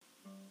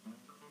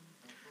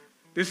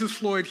This is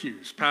Floyd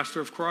Hughes,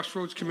 pastor of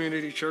Crossroads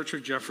Community Church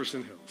of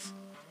Jefferson Hills.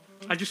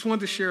 I just wanted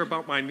to share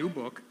about my new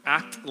book,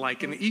 Act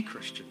Like an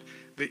E-Christian.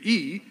 The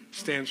E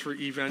stands for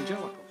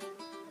evangelical.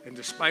 And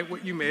despite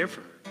what you may have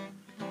heard,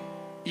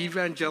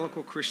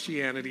 evangelical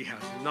Christianity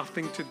has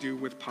nothing to do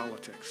with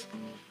politics.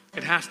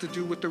 It has to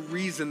do with the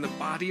reason the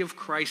body of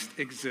Christ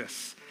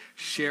exists,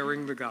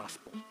 sharing the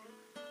gospel.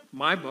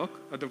 My book,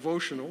 a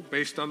devotional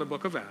based on the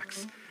book of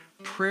Acts,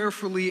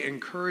 prayerfully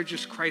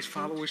encourages Christ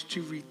followers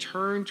to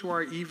return to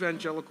our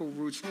evangelical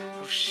roots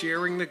of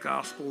sharing the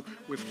gospel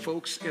with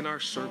folks in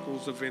our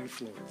circles of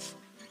influence.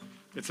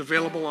 It's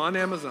available on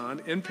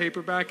Amazon in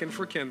paperback and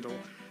for Kindle,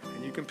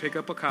 and you can pick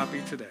up a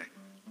copy today.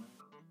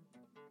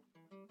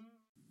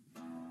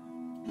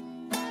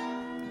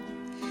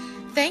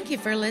 Thank you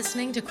for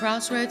listening to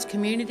Crossroads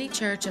Community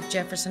Church of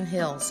Jefferson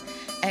Hills.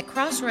 At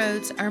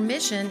Crossroads, our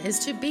mission is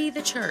to be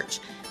the church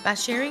by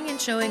sharing and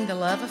showing the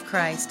love of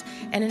Christ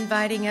and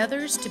inviting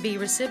others to be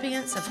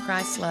recipients of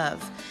Christ's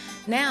love.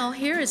 Now,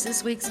 here is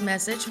this week's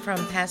message from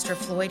Pastor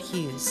Floyd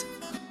Hughes.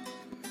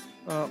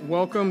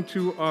 Welcome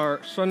to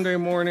our Sunday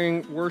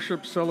morning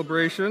worship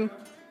celebration,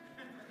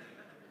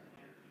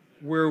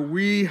 where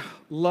we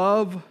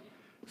love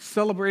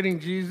celebrating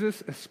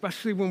Jesus,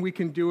 especially when we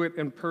can do it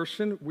in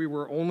person. We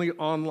were only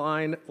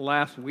online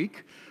last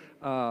week.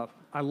 I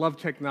love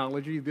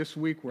technology. This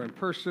week we're in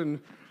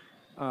person.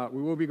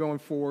 We will be going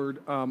forward.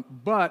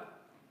 But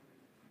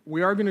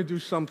we are going to do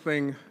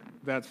something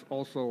that's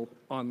also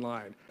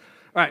online.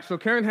 All right, so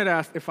Karen had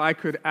asked if I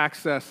could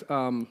access,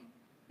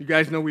 you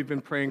guys know we've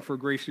been praying for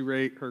Gracie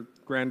Ray, her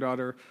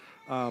granddaughter.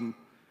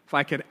 If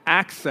I could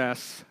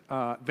access,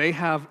 they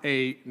have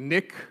a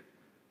Nick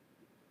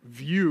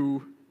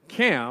View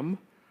cam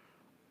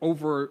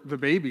over the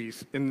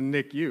babies in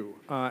the NICU.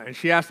 And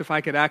she asked if I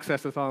could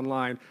access this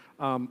online.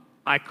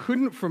 I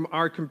couldn't from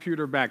our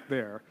computer back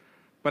there,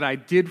 but I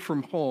did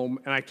from home,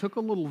 and I took a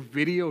little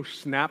video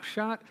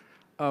snapshot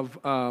of,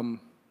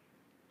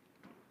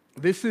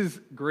 this is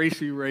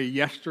Gracie Ray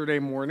yesterday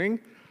morning,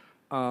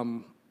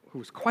 who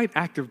was quite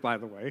active, by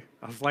the way.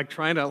 I was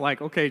trying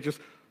to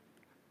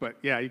but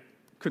yeah, you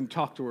couldn't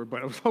talk to her,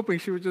 but I was hoping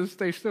she would just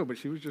stay still, but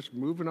she was just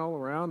moving all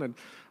around and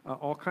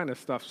all kind of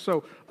stuff.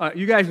 So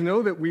you guys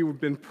know that we've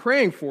been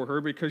praying for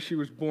her because she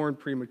was born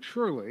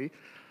prematurely,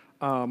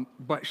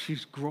 but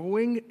she's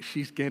growing,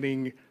 she's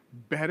getting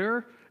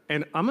better,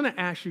 and I'm going to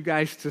ask you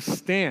guys to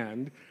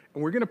stand,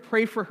 and we're going to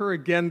pray for her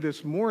again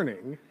this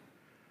morning.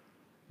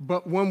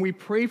 But when we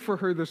pray for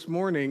her this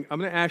morning, I'm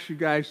going to ask you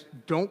guys,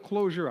 don't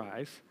close your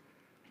eyes,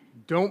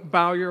 don't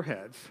bow your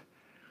heads.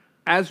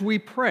 As we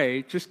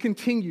pray, just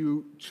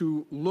continue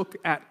to look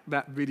at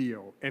that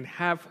video and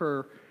have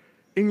her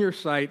in your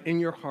sight, in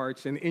your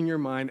hearts, and in your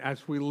mind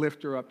as we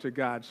lift her up to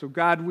God. So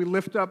God, we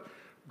lift up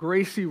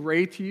Gracie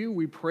Ray to you.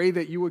 We pray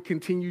that you would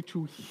continue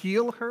to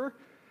heal her.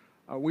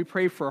 We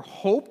pray for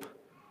hope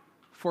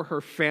for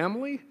her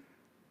family.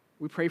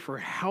 We pray for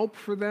help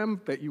for them,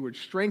 that you would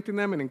strengthen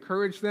them and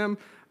encourage them.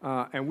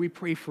 And we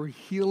pray for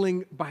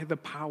healing by the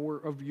power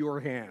of your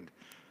hand.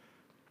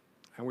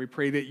 And we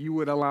pray that you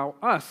would allow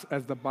us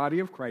as the body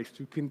of Christ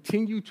to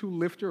continue to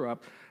lift her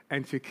up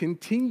and to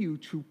continue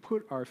to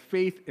put our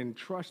faith and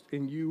trust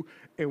in you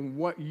and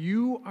what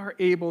you are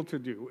able to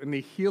do and the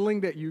healing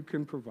that you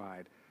can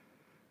provide.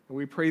 And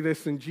we pray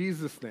this in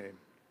Jesus' name.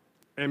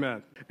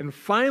 Amen. And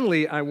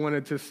finally, I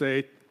wanted to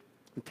say,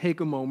 take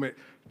a moment.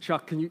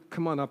 Chuck, can you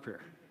come on up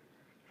here?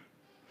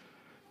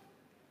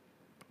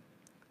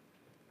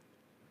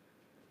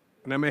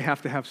 And I may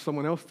have to have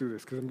someone else do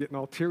this because I'm getting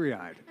all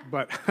teary-eyed.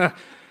 But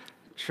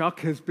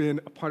Chuck has been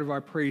a part of our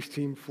praise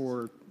team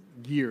for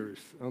years.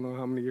 I don't know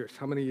how many years.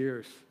 How many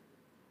years?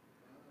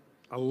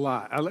 A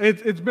lot.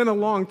 It's been a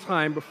long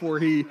time before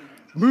he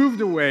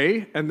moved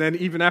away, and then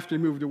even after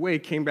he moved away,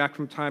 came back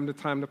from time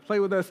to play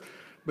with us.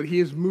 But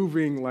he is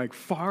moving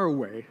far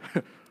away,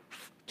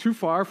 too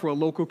far for a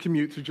local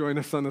commute to join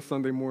us on a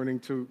Sunday morning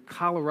to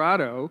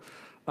Colorado.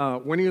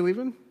 When are you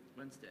leaving?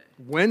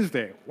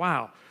 Wednesday.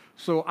 Wow.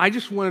 So I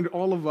just wanted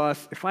all of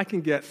us, if I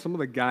can get some of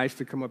the guys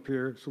to come up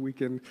here so we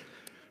can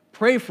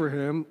pray for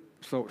him.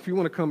 So if you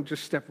want to come,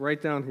 just step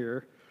right down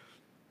here.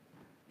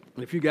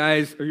 And if you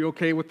guys, are you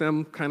okay with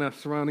them kind of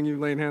surrounding you,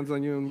 laying hands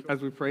on you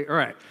as we pray? All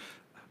right.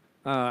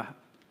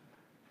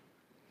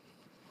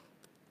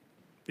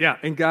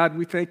 And God,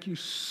 we thank you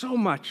so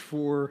much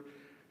for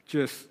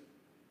just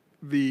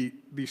the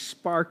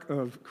spark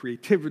of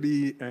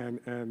creativity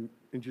and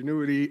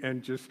ingenuity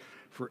and just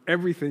for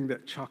everything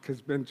that Chuck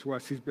has been to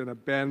us. He's been a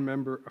band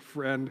member, a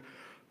friend,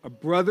 a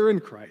brother in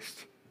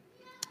Christ.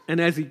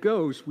 And as he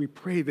goes, we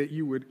pray that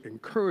you would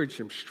encourage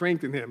him,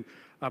 strengthen him,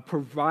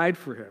 provide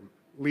for him,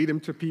 lead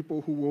him to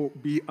people who will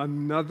be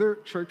another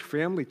church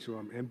family to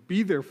him and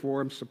be there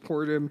for him,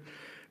 support him,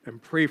 and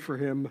pray for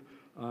him.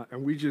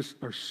 And we just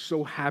are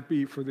so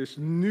happy for this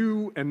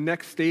new and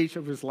next stage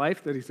of his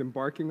life that he's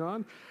embarking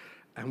on.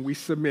 And we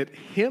submit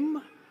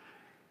him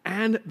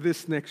and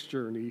this next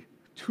journey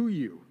to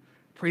you.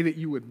 Pray that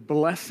you would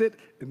bless it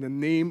in the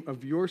name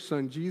of your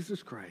Son,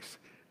 Jesus Christ.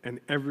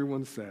 And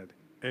everyone said,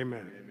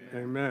 amen.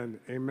 Amen.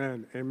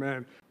 Amen.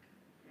 Amen.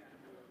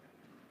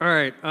 All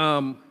right,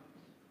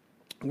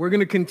 we're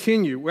going to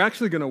continue. We're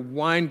actually going to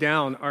wind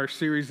down our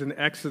series in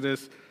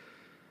Exodus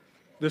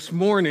this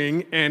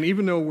morning, and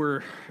even though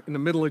we're in the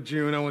middle of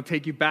June, I want to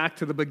take you back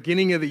to the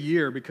beginning of the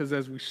year, because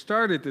as we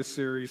started this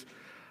series,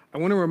 I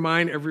want to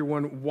remind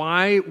everyone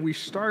why we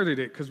started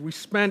it, because we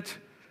spent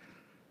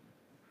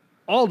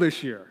all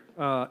this year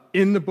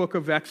in the book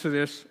of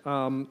Exodus,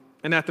 and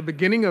at the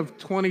beginning of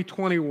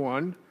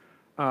 2021,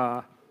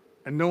 and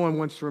no one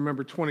wants to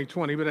remember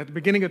 2020, but at the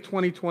beginning of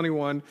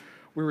 2021,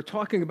 we were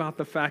talking about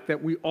the fact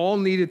that we all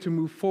needed to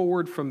move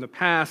forward from the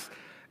past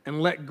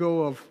and let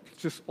go of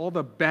just all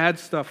the bad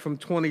stuff from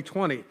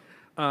 2020.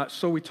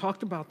 So we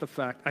talked about the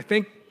fact, I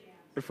think,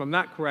 if I'm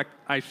not correct,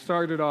 I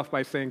started off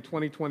by saying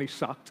 2020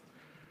 sucked,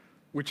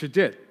 which it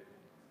did.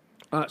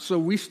 So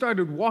we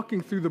started walking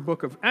through the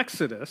book of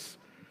Exodus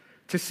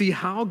to see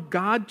how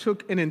God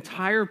took an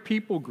entire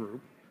people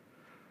group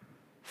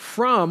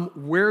from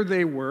where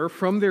they were,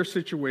 from their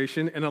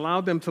situation, and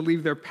allowed them to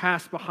leave their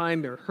past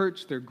behind, their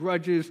hurts, their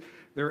grudges,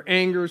 their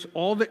angers,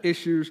 all the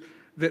issues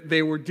that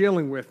they were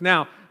dealing with.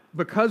 Now,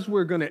 because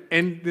we're going to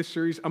end this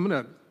series, I'm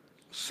going to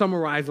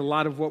summarize a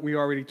lot of what we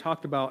already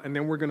talked about, and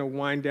then we're going to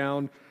wind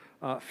down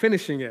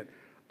finishing it.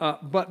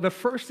 But the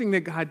first thing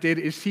that God did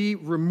is he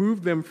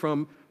removed them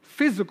from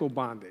physical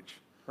bondage,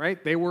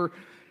 right? They were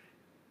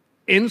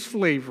in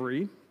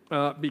slavery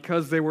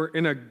because they were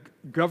in a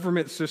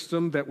government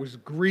system that was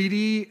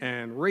greedy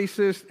and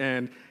racist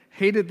and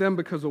hated them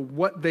because of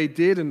what they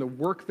did and the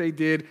work they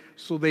did,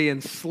 so they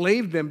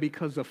enslaved them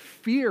because of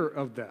fear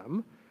of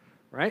them,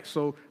 right?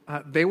 So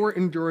they were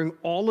enduring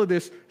all of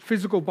this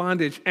physical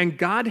bondage, and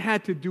God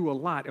had to do a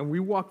lot, and we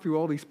walked through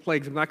all these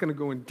plagues. I'm not going to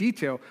go in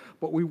detail,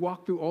 but we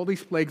walked through all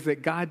these plagues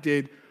that God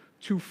did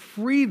to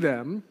free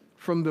them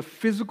from the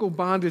physical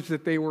bondage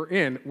that they were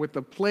in. With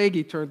the plague,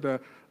 he turned the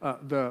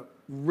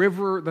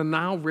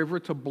Nile River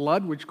to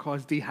blood, which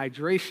caused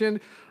dehydration,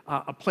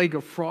 a plague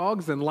of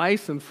frogs and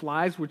lice and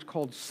flies, which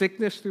caused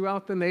sickness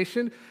throughout the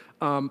nation.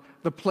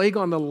 The plague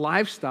on the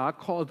livestock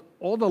caused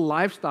all the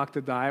livestock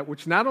to die,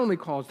 which not only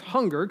caused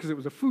hunger, because it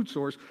was a food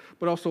source,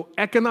 but also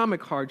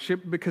economic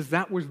hardship, because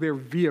that was their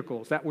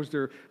vehicles. That was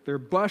their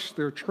bus,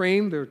 their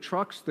train, their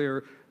trucks,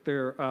 their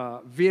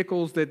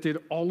vehicles that did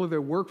all of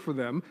their work for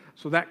them.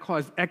 So that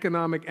caused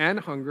economic and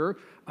hunger.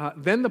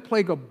 Then the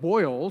plague of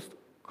boils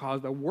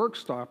caused a work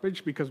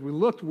stoppage, because we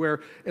looked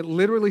where it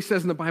literally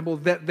says in the Bible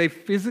that they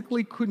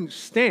physically couldn't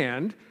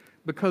stand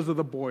because of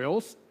the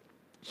boils,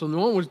 so no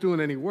one was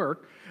doing any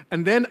work.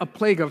 And then a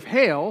plague of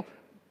hail.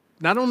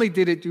 Not only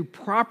did it do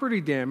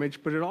property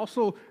damage, but it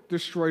also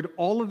destroyed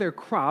all of their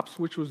crops,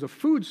 which was a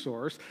food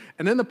source.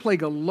 And then the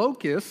plague of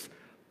locusts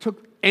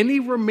took any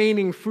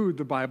remaining food,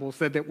 the Bible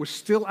said, that was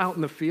still out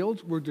in the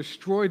fields, were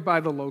destroyed by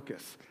the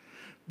locusts.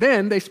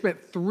 Then they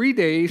spent 3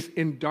 days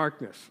in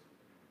darkness.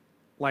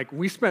 Like,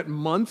 we spent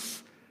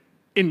months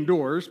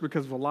indoors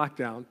because of a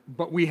lockdown,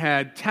 but we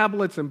had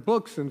tablets and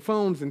books and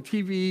phones and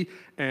TV,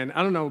 and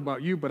I don't know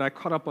about you, but I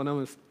caught up on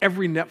almost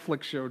every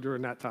Netflix show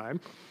during that time.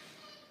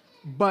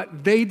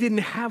 But they didn't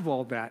have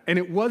all that, and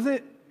it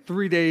wasn't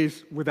 3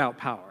 days without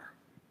power,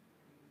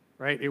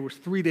 right? It was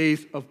 3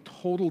 days of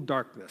total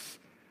darkness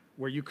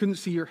where you couldn't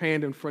see your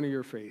hand in front of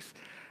your face.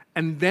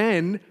 And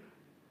then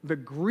the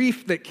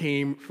grief that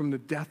came from the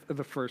death of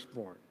the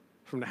firstborn,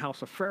 from the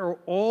house of Pharaoh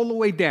all the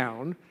way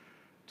down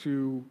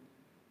to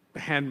the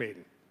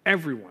handmaiden.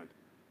 Everyone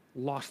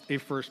lost a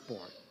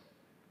firstborn.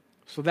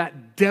 So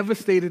that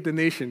devastated the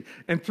nation.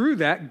 And through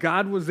that,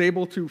 God was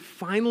able to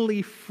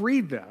finally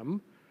free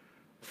them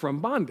from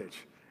bondage.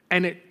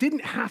 And it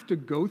didn't have to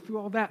go through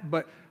all that,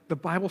 but the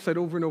Bible said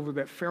over and over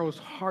that Pharaoh's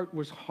heart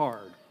was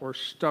hard or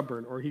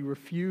stubborn, or he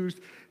refused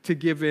to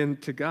give in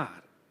to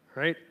God,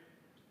 right?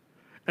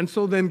 And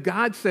so then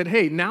God said,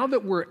 hey, now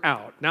that we're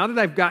out, now that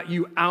I've got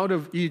you out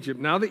of Egypt,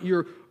 now that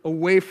you're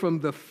away from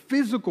the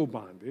physical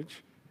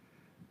bondage,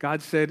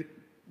 God said,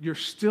 you're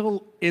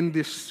still in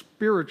this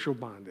spiritual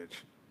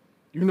bondage.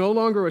 You're no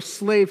longer a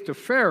slave to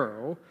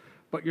Pharaoh,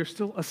 but you're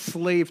still a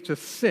slave to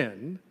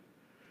sin.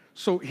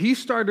 So he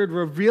started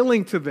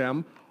revealing to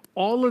them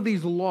all of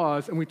these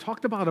laws, and we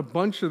talked about a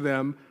bunch of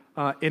them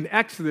in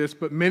Exodus,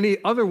 but many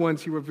other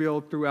ones he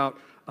revealed throughout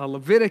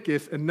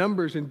Leviticus and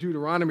Numbers and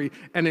Deuteronomy,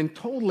 and in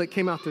total it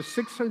came out to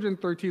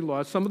 613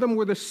 laws. Some of them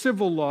were the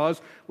civil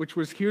laws, which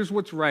was here's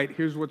what's right,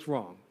 here's what's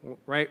wrong,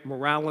 right?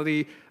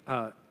 Morality,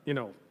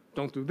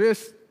 don't do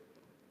this,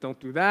 don't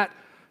do that.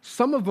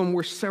 Some of them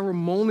were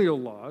ceremonial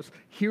laws.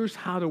 Here's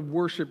how to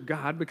worship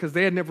God, because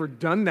they had never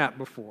done that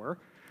before,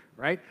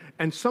 right?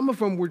 And some of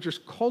them were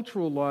just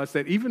cultural laws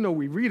that even though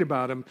we read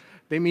about them,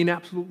 they mean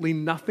absolutely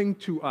nothing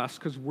to us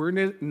because we're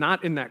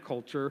not in that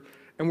culture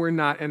and we're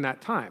not in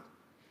that time.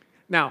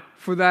 Now,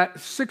 for that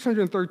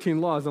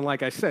 613 laws, and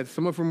like I said,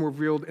 some of them were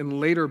revealed in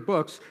later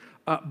books,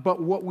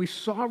 but what we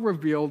saw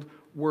revealed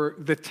were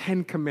the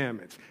 10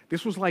 Commandments.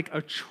 This was like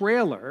a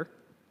trailer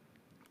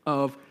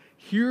of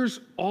here's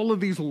all of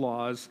these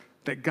laws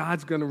that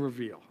God's going to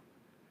reveal.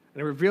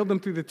 And it revealed them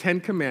through the 10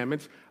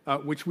 Commandments,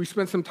 which we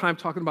spent some time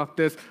talking about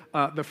this.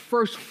 The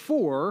first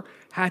 4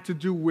 had to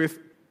do with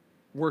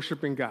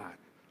worshiping God.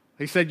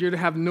 He said, you're to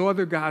have no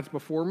other gods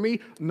before me,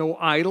 no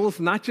idols,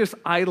 not just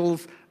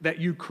idols that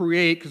you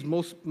create, because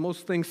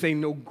most things say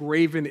no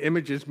graven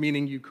images,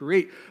 meaning you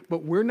create,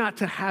 but we're not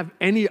to have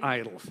any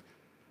idols.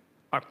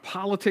 Our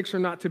politics are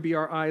not to be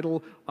our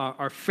idol.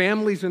 Our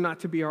families are not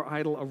to be our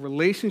idol. A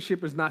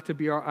relationship is not to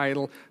be our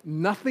idol.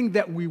 Nothing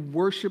that we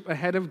worship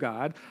ahead of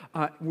God.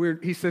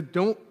 He said,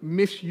 don't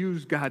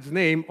misuse God's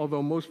name,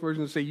 although most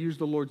versions say use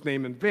the Lord's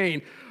name in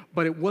vain.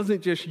 But it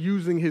wasn't just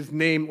using his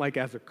name like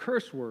as a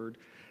curse word.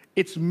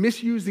 It's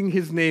misusing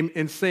his name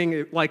and saying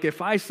it like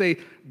if I say,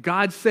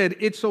 God said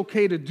it's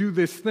okay to do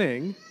this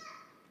thing,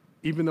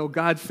 even though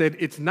God said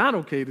it's not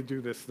okay to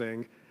do this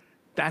thing,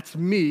 that's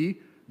me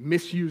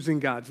misusing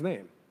God's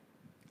name.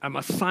 I'm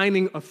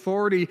assigning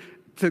authority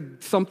to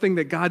something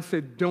that God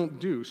said don't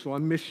do, so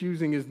I'm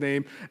misusing his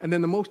name. And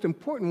then the most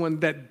important one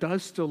that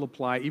does still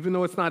apply, even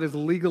though it's not as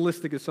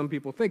legalistic as some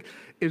people think,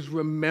 is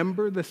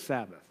remember the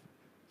Sabbath.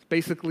 It's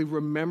basically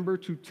remember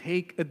to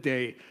take a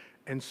day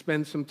and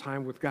spend some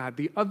time with God.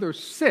 The other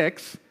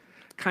 6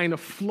 kind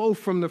of flow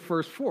from the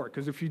first 4,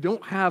 because if you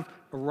don't have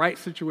a right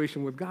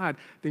situation with God,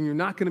 then you're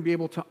not going to be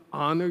able to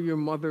honor your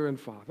mother and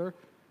father.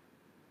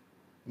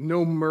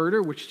 No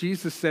murder, which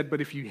Jesus said,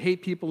 but if you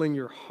hate people in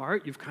your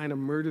heart, you've kind of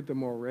murdered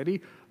them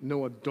already.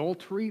 No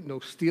adultery, no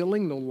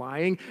stealing, no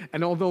lying.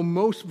 And although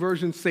most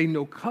versions say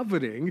no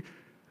coveting,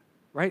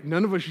 right?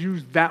 None of us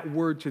use that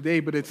word today,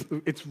 but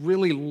it's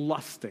really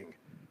lusting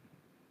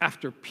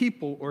after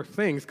people or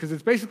things, because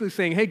it's basically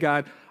saying, hey,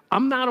 God,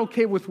 I'm not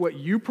okay with what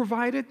you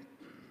provided.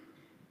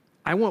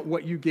 I want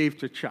what you gave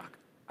to Chuck.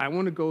 I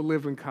want to go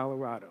live in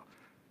Colorado.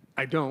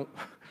 I don't.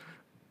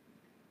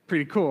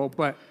 Pretty cool,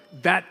 but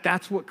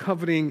that's what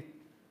coveting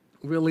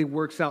really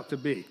works out to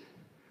be.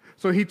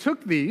 So he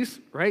took these,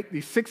 right,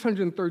 these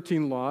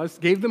 613 laws,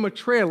 gave them a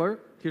trailer.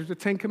 Here's the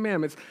 10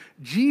 Commandments.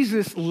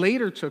 Jesus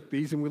later took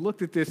these, and we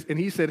looked at this, and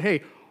he said,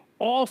 hey,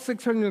 all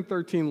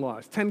 613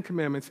 laws, 10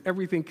 Commandments,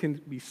 everything can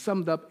be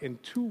summed up in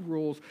 2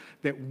 rules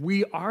that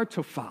we are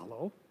to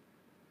follow,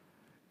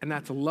 and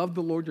that's love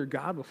the Lord your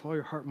God with all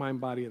your heart,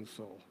 mind, body, and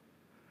soul,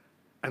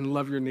 and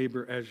love your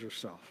neighbor as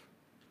yourself.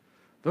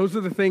 Those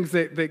are the things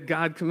that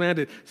God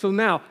commanded. So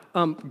now,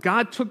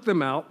 God took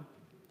them out,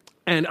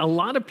 and a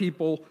lot of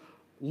people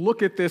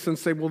look at this and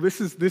say, well,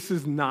 this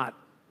is not,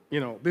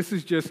 this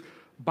is just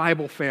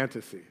Bible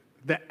fantasy.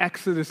 The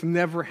Exodus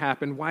never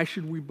happened. Why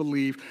should we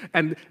believe?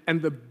 And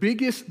the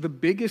biggest,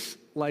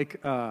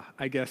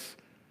 I guess,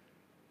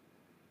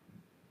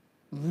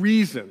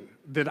 reason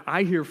that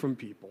I hear from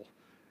people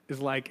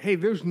is like, hey,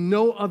 there's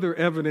no other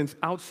evidence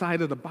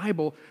outside of the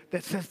Bible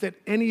that says that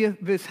any of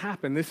this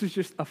happened. This is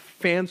just a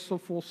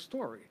fanciful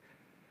story.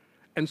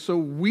 And so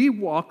we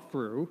walk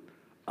through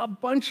a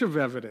bunch of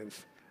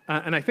evidence.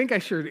 And I think I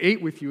shared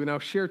 8 with you, and I'll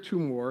share 2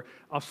 more.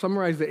 I'll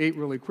summarize the 8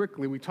 really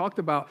quickly. We talked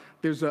about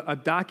there's a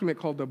document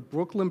called the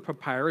Brooklyn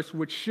Papyrus,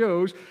 which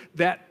shows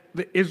that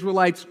the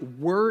Israelites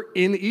were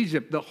in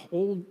Egypt. The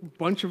whole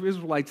bunch of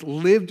Israelites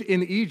lived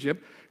in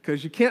Egypt,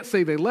 because you can't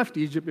say they left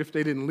Egypt if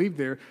they didn't leave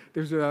there.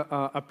 There's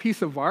a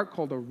piece of art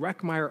called a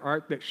Reckmeyer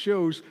art that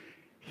shows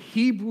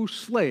Hebrew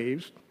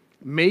slaves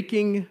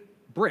making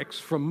bricks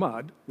from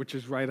mud, which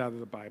is right out of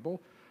the Bible.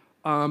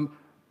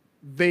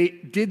 They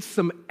did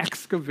some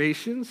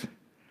excavations,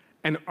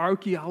 and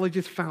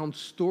archaeologists found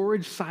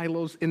storage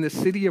silos in the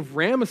city of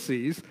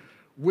Ramesses,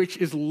 which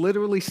is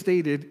literally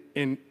stated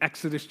in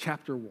Exodus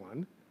chapter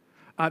 1.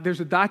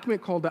 There's a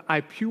document called the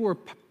Ipuwer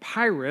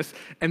Papyrus,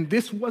 and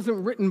this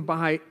wasn't written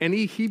by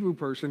any Hebrew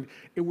person.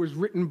 It was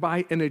written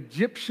by an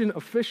Egyptian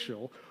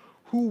official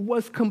who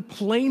was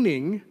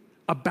complaining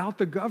about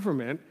the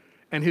government,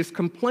 and his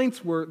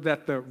complaints were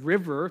that the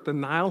river, the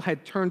Nile,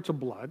 had turned to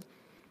blood,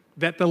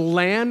 that the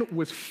land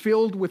was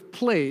filled with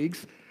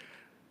plagues,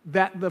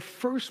 that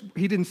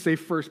he didn't say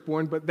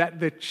firstborn, but that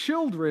the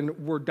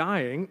children were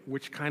dying,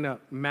 which kind of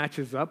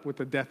matches up with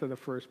the death of the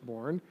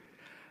firstborn.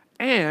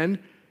 And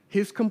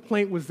his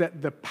complaint was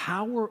that the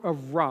power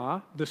of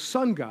Ra, the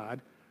sun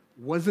god,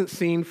 wasn't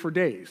seen for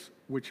days,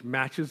 which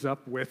matches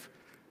up with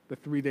the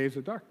 3 days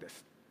of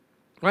darkness.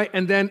 Right?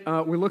 And then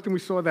we looked and we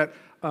saw that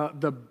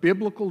the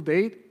biblical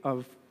date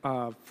of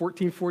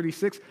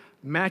 1446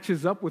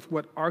 matches up with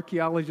what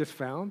archaeologists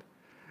found.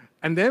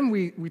 And then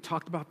we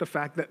talked about the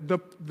fact that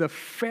the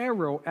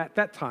pharaoh at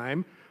that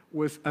time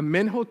was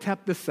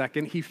Amenhotep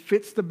II. He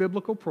fits the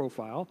biblical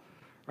profile,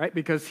 right?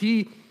 Because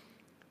he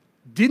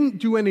didn't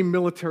do any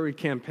military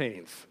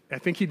campaigns. I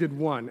think he did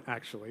 1,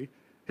 actually.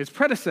 His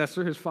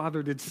predecessor, his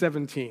father, did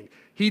 17.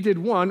 He did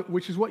 1,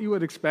 which is what you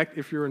would expect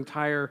if your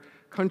entire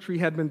country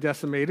had been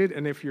decimated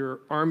and if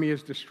your army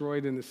is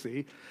destroyed in the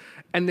sea.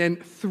 And then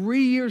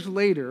 3 years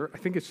later, I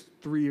think it's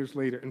 3 years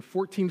later, in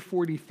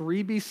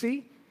 1443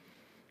 BC,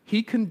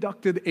 he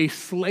conducted a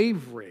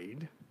slave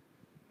raid,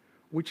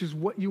 which is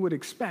what you would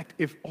expect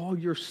if all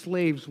your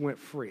slaves went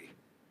free,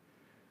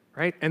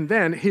 right? And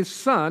then his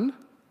son,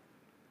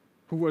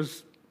 who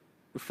was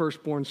the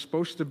firstborn,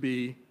 supposed to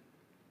be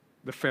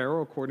the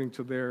pharaoh according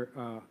to their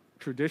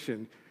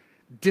tradition,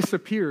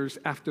 disappears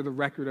after the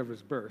record of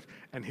his birth.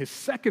 And his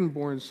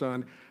second-born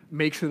son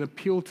makes an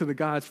appeal to the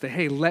gods to,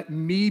 hey, let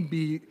me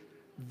be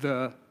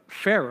the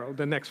Pharaoh,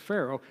 the next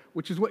Pharaoh,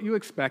 which is what you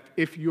expect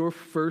if your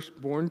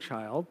firstborn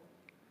child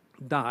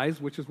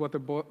dies, which is what the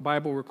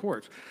Bible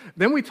records.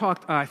 Then we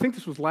talked, I think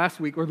this was last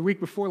week or the week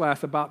before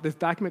last, about this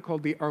document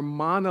called the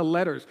Amarna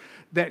Letters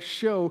that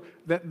show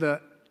that the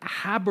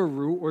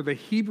Habaru, or the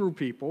Hebrew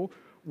people,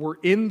 were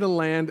in the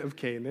land of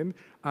Canaan.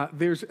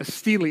 There's a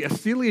stele. A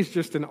stele is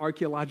just an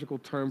archaeological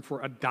term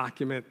for a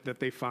document that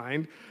they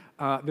find.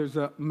 There's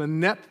a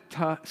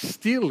Merneptah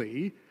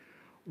stele,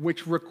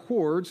 which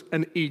records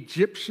an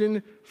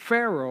Egyptian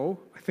pharaoh,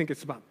 I think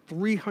it's about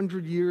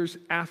 300 years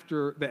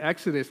after the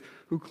Exodus,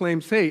 who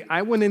claims, hey,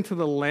 I went into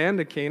the land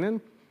of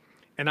Canaan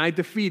and I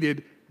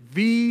defeated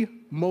the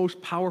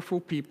most powerful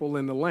people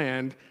in the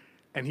land,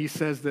 and he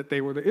says that they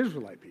were the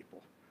Israelite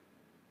people,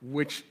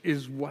 which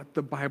is what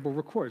the Bible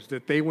records,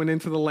 that they went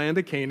into the land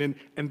of Canaan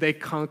and they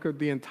conquered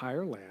the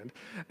entire land.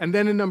 And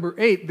then in number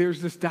 8,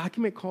 there's this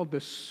document called the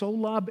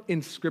Solab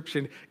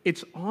inscription.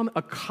 It's on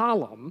a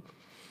column,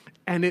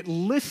 and it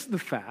lists the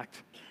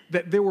fact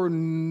that there were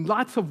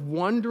lots of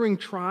wandering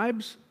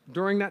tribes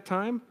during that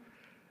time.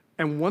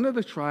 And one of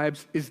the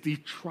tribes is the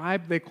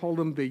tribe, they call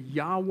them the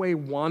Yahweh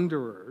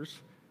Wanderers,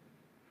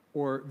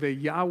 or the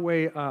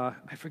Yahweh,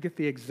 I forget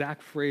the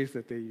exact phrase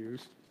that they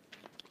used,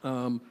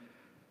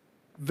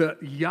 the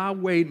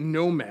Yahweh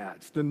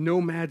nomads, the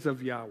nomads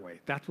of Yahweh.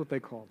 That's what they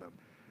call them,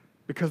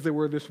 because they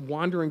were this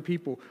wandering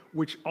people,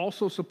 which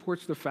also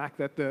supports the fact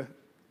that the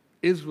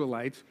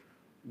Israelites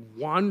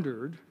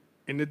wandered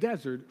in the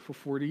desert for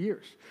 40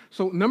 years.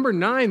 So number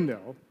 9,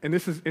 though, and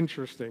this is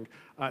interesting,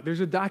 there's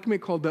a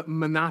document called the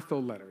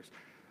Manetho Letters.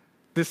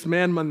 This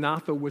man,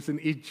 Manetho, was an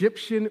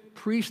Egyptian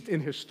priest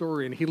and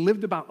historian. He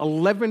lived about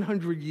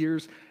 1,100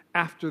 years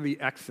after the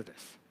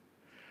Exodus.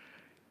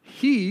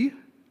 He,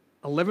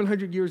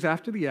 1,100 years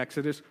after the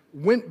Exodus,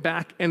 went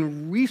back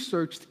and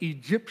researched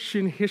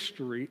Egyptian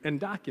history and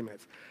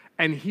documents.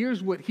 And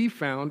here's what he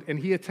found, and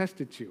he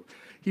attested to.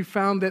 He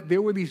found that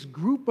there were these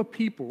group of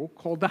people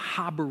called the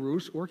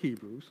Habarus, or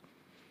Hebrews,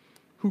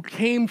 who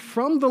came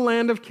from the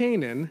land of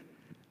Canaan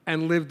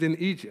and lived in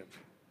Egypt.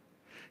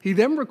 He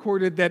then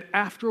recorded that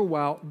after a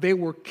while, they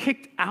were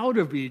kicked out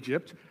of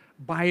Egypt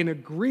by an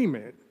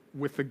agreement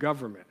with the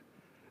government.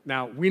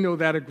 Now, we know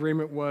that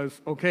agreement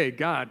was, okay,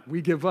 God,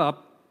 we give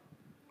up.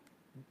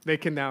 They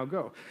can now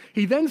go.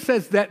 He then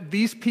says that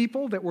these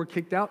people that were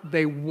kicked out,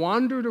 they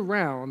wandered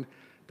around,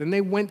 then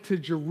they went to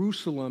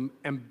Jerusalem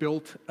and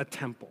built a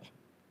temple.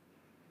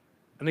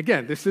 And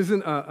again, this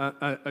isn't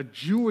a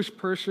Jewish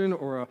person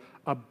or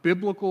a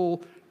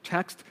biblical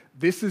text.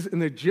 This is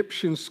an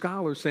Egyptian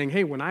scholar saying,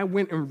 hey, when I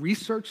went and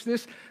researched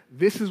this,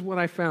 this is what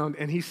I found.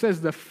 And he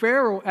says the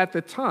Pharaoh at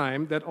the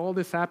time that all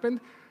this happened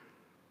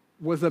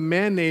was a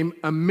man named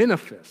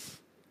Amenophis,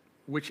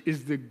 which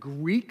is the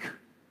Greek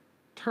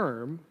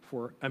term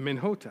for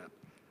Amenhotep.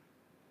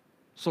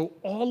 So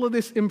all of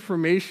this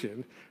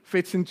information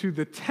fits into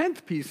the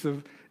 10th piece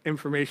of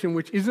information,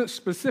 which isn't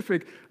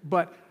specific,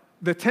 but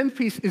the 10th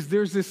piece is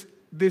there's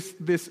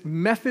this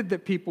method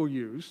that people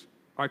use,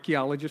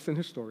 archaeologists and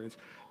historians,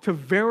 to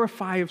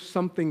verify if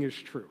something is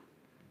true.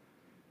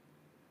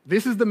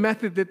 This is the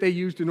method that they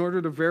used in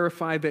order to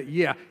verify that,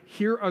 yeah,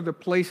 here are the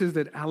places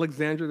that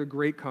Alexander the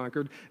Great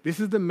conquered.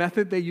 This is the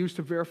method they used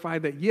to verify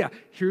that, yeah,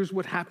 here's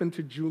what happened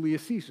to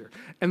Julius Caesar.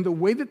 And the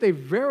way that they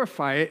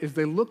verify it is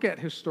they look at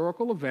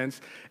historical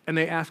events and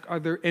they ask, are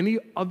there any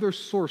other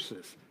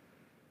sources?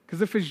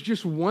 Because if it's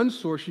just one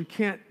source, you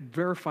can't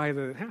verify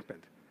that it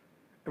happened.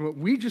 And what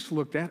we just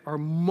looked at are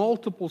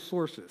multiple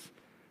sources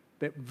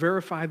that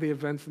verify the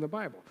events in the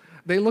Bible.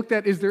 They looked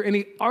at, is there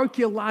any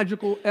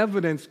archaeological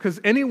evidence, because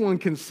anyone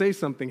can say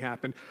something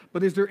happened,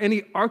 but is there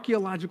any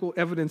archaeological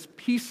evidence,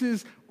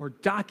 pieces or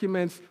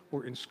documents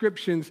or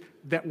inscriptions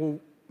that will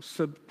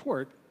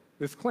support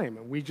this claim?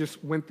 And we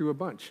just went through a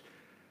bunch.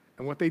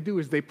 And what they do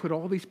is they put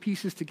all these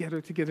pieces together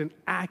to get an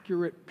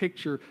accurate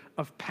picture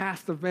of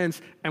past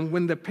events, and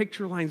when the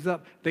picture lines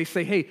up, they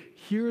say, hey,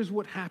 here's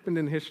what happened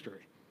in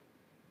history.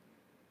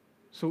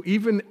 So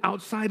even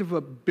outside of a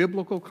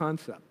biblical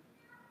concept,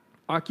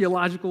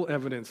 archaeological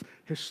evidence,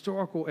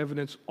 historical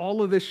evidence,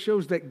 all of this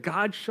shows that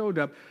God showed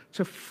up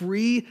to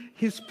free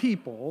his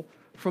people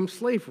from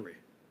slavery,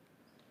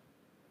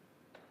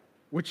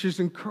 which is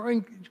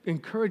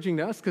encouraging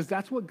to us because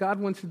that's what God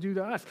wants to do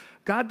to us.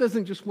 God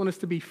doesn't just want us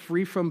to be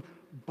free from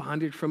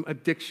bondage, from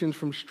addictions,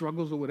 from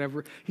struggles or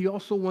whatever. He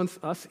also wants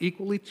us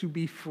equally to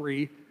be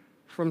free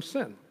from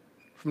sin,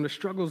 from the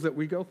struggles that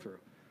we go through,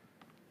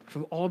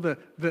 from all the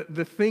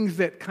things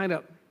that kind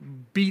of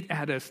beat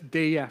at us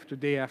day after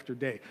day after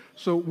day.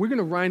 So we're going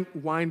to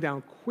wind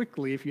down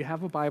quickly. If you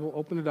have a Bible,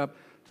 open it up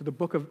to the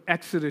book of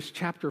Exodus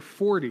chapter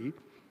 40,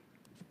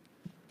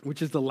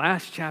 which is the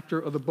last chapter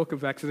of the book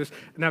of Exodus.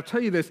 And I'll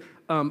tell you this,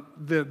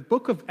 the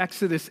book of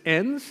Exodus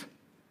ends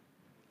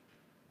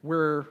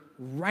where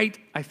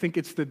I think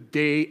it's the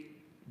day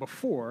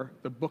before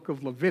the book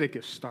of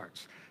Leviticus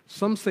starts.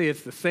 Some say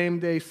it's the same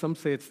day, some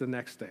say it's the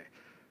next day.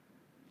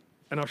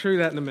 And I'll show you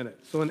that in a minute.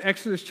 So in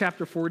Exodus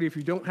chapter 40, if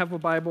you don't have a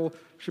Bible,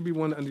 should be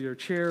one under your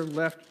chair,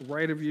 left,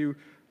 right of you,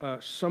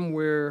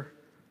 somewhere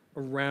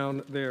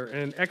around there.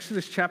 And in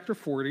Exodus chapter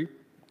 40,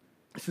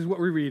 this is what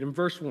we read in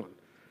verse 1.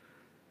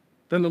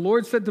 Then the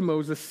Lord said to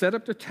Moses, set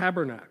up the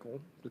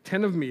tabernacle, the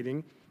tent of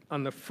meeting,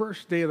 on the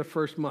first day of the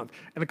first month.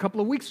 And a couple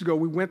of weeks ago,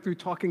 we went through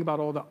talking about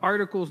all the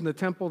articles in the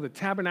temple, the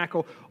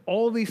tabernacle,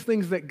 all these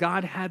things that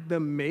God had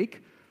them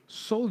make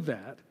so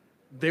that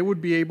they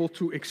would be able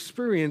to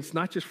experience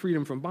not just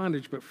freedom from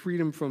bondage, but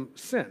freedom from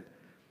sin.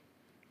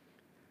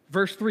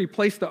 Verse 3,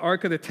 place the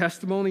ark of the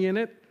testimony in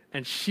it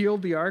and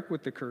shield the ark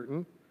with the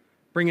curtain.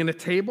 Bring in a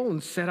table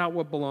and set out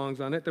what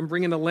belongs on it. Then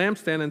bring in a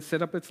lampstand and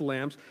set up its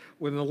lamps,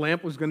 when the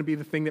lamp was going to be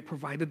the thing that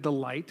provided the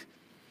light.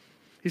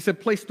 He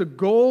said, place the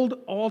gold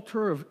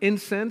altar of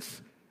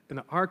incense in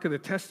the ark of the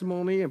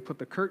testimony and put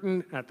the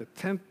curtain at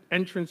the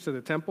entrance to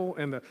the temple.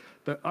 And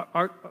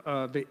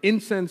the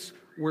incense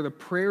were the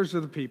prayers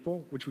of the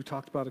people, which we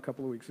talked about a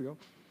couple of weeks ago.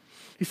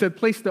 He said,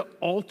 place the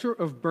altar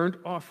of burnt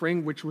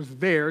offering, which was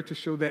there to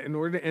show that in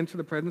order to enter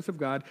the presence of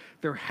God,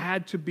 there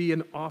had to be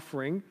an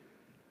offering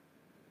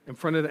in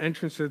front of the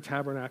entrance to the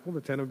tabernacle, the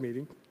tent of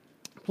meeting.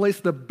 Place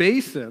the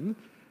basin,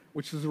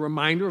 which is a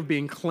reminder of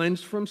being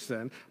cleansed from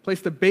sin.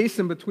 Place the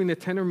basin between the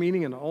tent of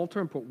meeting and the altar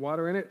and put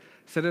water in it.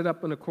 Set it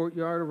up in a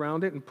courtyard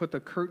around it and put the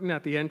curtain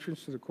at the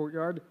entrance to the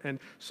courtyard. And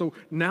so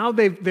now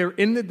they're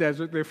in the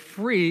desert. They're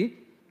free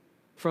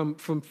from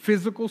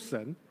physical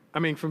sin,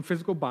 from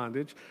physical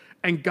bondage.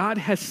 And God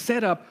has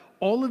set up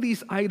all of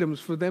these items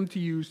for them to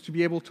use to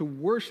be able to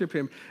worship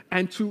him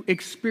and to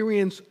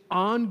experience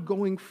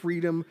ongoing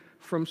freedom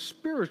from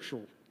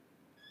spiritual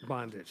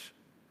bondage,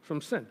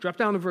 from sin. Drop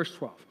down to verse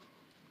 12.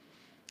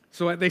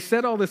 So they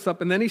set all this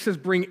up, and then he says,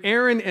 bring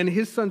Aaron and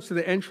his sons to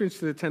the entrance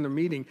to the tent of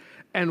meeting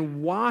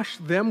and wash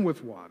them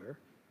with water.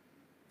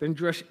 Then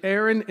dress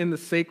Aaron in the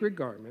sacred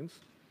garments,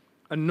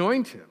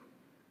 anoint him,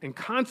 and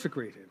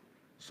consecrate him,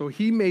 so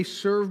he may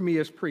serve me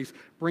as priest.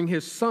 Bring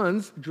his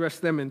sons, dress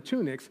them in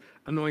tunics,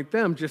 anoint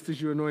them just as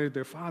you anointed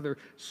their father,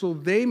 so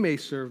they may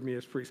serve me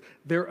as priests.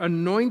 Their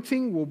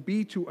anointing will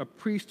be to a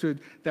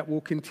priesthood that will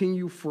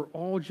continue for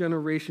all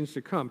generations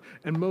to come.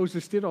 And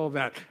Moses did all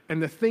that.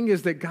 And the thing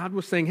is that God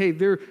was saying, hey,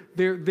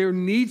 there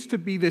needs to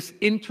be this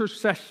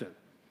intercession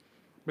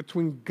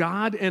between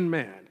God and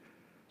man,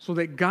 so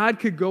that God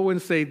could go and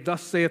say,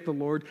 thus saith the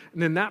Lord,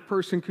 and then that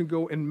person can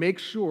go and make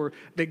sure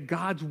that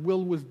God's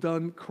will was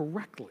done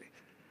correctly.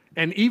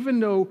 And even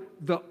though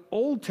the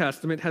Old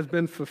Testament has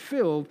been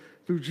fulfilled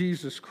through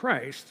Jesus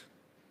Christ,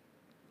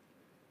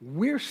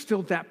 we're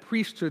still that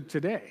priesthood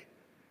today.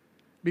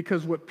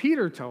 Because what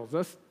Peter tells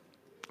us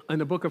in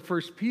the book of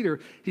 1 Peter,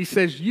 he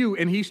says you,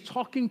 and he's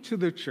talking to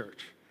the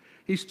church.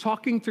 He's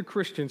talking to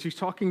Christians. He's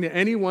talking to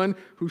anyone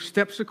who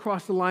steps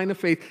across the line of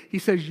faith. He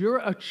says, you're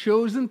a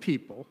chosen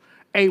people,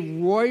 a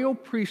royal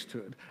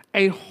priesthood,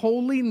 a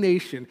holy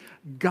nation,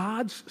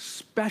 God's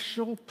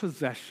special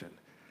possession,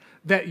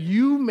 that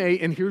you may,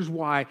 and here's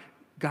why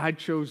God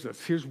chose us.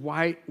 Here's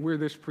why we're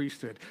this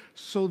priesthood.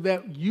 So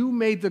that you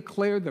may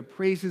declare the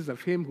praises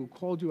of him who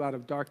called you out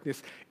of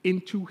darkness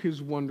into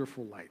his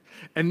wonderful light.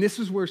 And this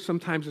is where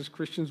sometimes as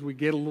Christians we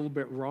get a little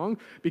bit wrong,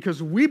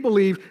 because we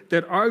believe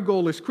that our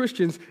goal as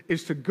Christians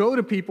is to go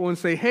to people and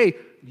say, hey,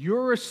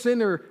 you're a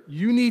sinner,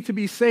 you need to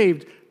be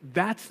saved.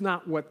 That's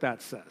not what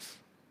that says.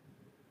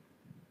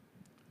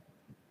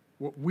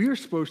 What we're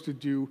supposed to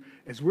do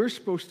is we're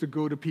supposed to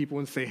go to people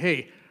and say,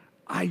 hey,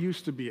 I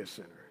used to be a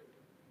sinner,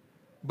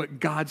 but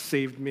God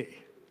saved me.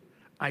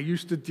 I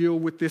used to deal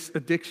with this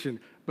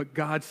addiction, but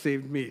God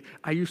saved me.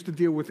 I used to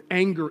deal with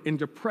anger and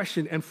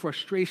depression and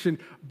frustration,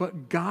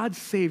 but God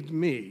saved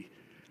me,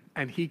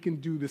 and he can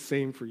do the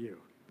same for you.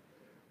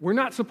 We're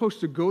not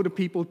supposed to go to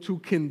people to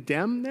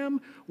condemn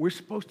them. We're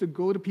supposed to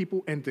go to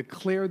people and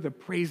declare the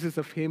praises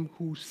of him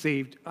who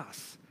saved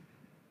us.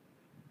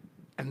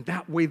 And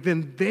that way,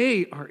 then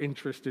they are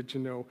interested to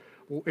know,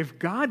 well, if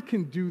God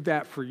can do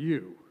that for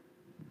you,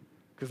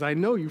 because I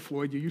know you,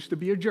 Floyd, you used to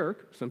be a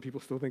jerk. Some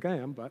people still think I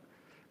am,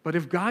 but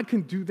if God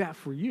can do that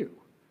for you,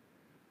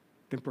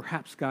 then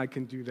perhaps God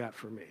can do that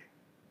for me.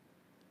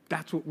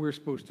 That's what we're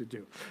supposed to do.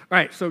 All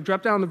right, so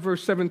drop down to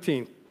verse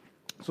 17.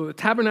 So the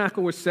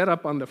tabernacle was set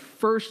up on the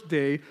first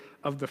day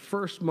of the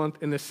first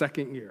month in the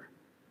second year.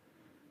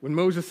 When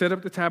Moses set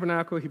up the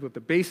tabernacle, he put the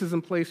bases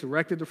in place,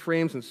 erected the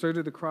frames,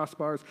 inserted the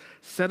crossbars,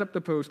 set up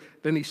the posts.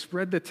 Then he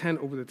spread the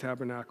tent over the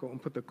tabernacle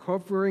and put the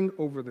covering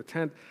over the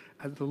tent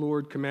as the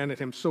Lord commanded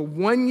him. So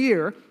 1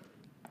 year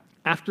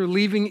after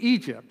leaving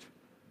Egypt,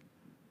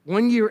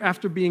 1 year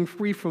after being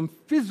free from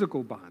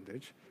physical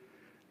bondage,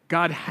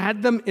 God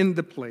had them in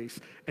the place,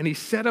 and he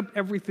set up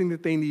everything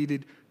that they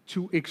needed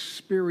to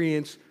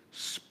experience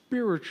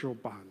spiritual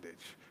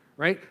bondage.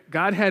 Right?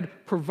 God had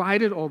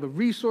provided all the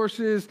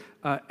resources,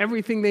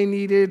 everything they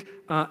needed,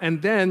 and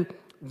then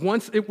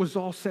once it was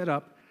all set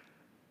up,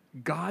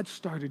 God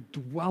started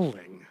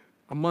dwelling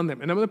among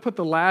them. And I'm going to put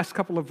the last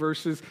couple of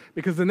verses,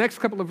 because the next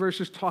couple of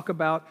verses talk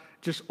about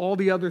just all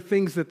the other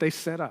things that they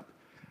set up.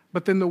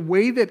 But then the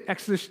way that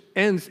Exodus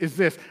ends is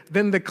this.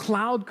 Then the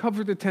cloud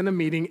covered the tent of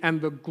meeting, and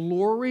the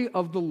glory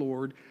of the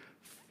Lord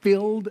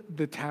filled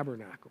the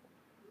tabernacle.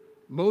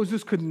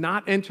 Moses could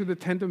not enter the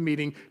tent of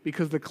meeting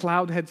because the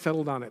cloud had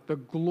settled on it. The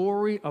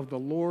glory of the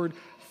Lord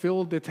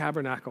filled the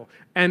tabernacle.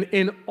 And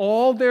in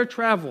all their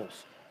travels,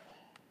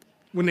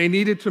 when they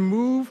needed to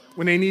move,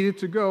 when they needed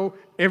to go,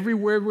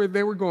 everywhere where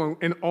they were going,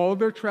 in all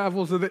their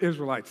travels of the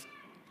Israelites,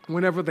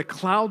 whenever the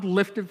cloud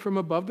lifted from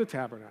above the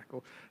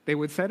tabernacle, they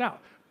would set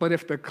out. But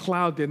if the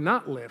cloud did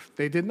not lift,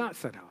 they did not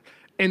set out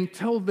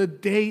until the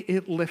day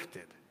it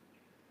lifted.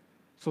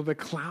 So the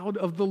cloud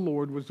of the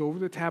Lord was over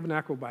the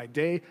tabernacle by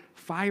day,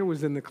 fire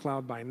was in the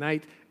cloud by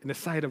night, in the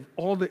sight of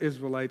all the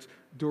Israelites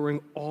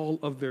during all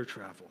of their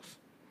travels.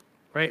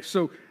 Right?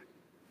 So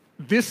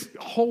this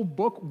whole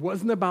book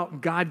wasn't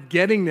about God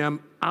getting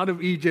them out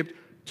of Egypt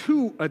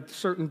to a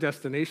certain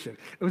destination.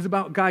 It was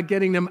about God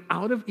getting them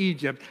out of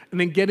Egypt and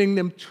then getting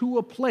them to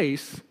a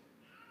place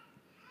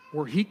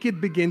where he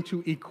could begin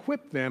to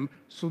equip them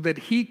so that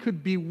he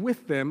could be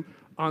with them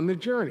on the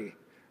journey,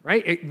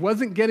 right? It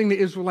wasn't getting the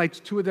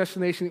Israelites to a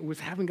destination. It was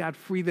having God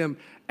free them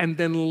and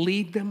then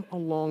lead them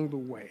along the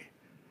way.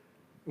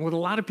 And what a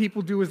lot of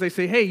people do is they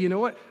say, hey, you know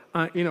what?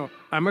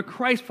 I'm a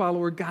Christ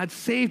follower. God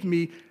saved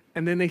me.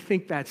 And then they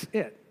think that's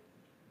it.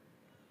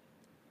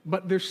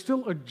 But there's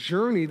still a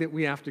journey that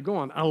we have to go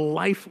on, a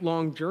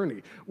lifelong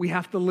journey. We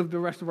have to live the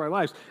rest of our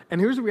lives. And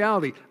here's the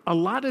reality. A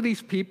lot of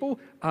these people,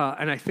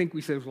 and I think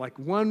we said it was like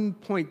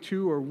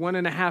 1.2 or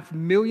 1.5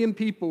 million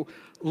people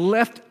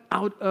left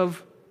out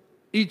of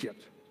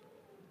Egypt.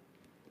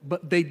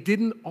 But they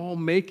didn't all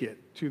make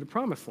it to the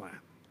promised land,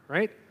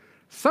 right?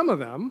 Some of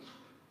them,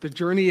 the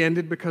journey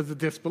ended because of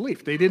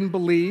disbelief. They didn't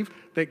believe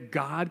that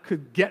God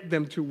could get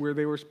them to where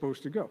they were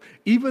supposed to go,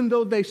 even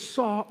though they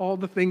saw all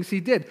the things he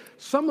did.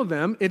 Some of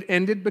them, it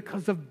ended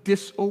because of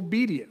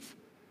disobedience.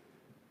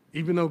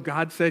 Even though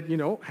God said,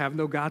 have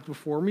no gods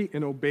before me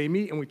and obey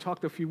me. And we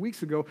talked a few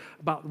weeks ago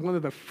about one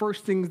of the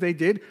first things they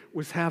did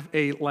was have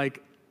I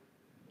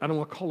don't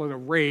want to call it a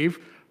rave,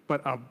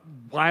 but a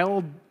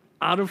wild,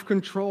 out of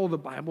control, the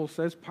Bible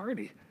says,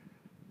 party,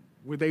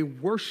 where they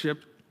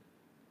worshiped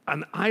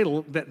an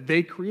idol that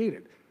they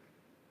created.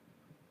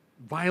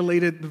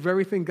 Violated the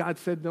very thing God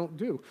said don't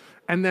do.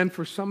 And then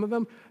for some of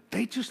them,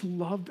 they just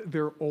loved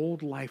their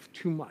old life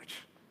too much.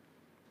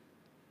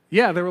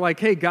 Yeah, they were like,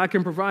 hey, God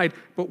can provide.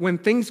 But when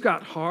things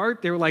got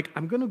hard, they were like,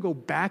 I'm going to go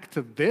back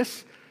to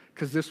this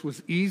because this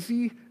was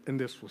easy and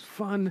this was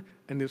fun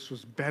and this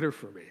was better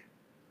for me.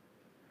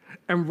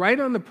 And right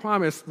on the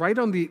promise, right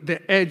on the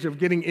edge of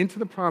getting into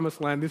the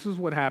promised land, this is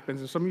what happens.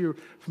 And some of you are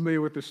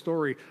familiar with the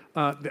story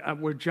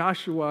where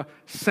Joshua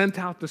sent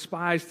out the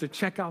spies to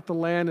check out the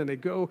land, and they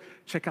go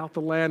check out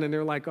the land, and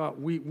they're like, oh,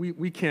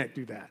 we can't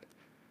do that.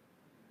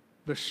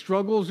 The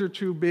struggles are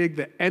too big.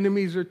 The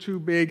enemies are too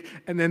big.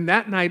 And then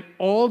that night,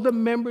 all the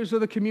members of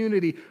the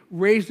community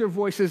raised their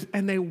voices,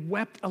 and they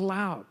wept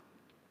aloud.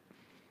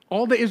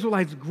 All the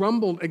Israelites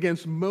grumbled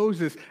against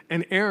Moses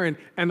and Aaron,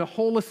 and the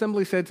whole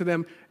assembly said to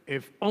them,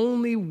 if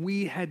only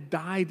we had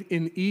died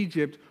in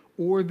Egypt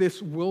or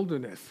this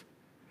wilderness.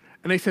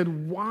 And they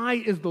said, why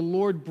is the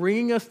Lord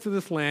bringing us to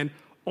this land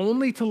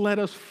only to let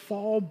us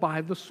fall by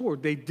the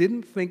sword? They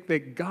didn't think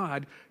that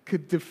God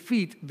could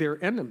defeat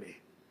their enemy.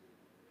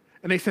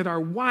 And they said, our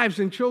wives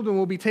and children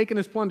will be taken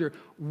as plunder.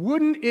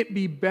 Wouldn't it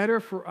be better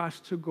for us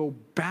to go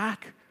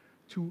back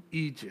to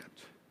Egypt?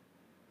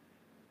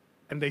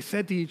 And they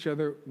said to each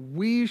other,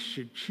 we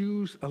should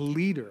choose a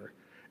leader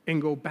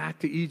and go back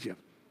to Egypt.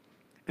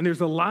 And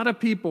there's a lot of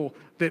people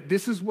that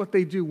this is what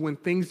they do when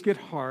things get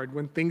hard,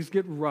 when things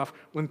get rough,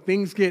 when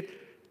things get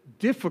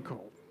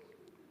difficult.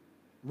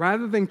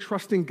 Rather than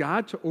trusting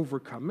God to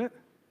overcome it,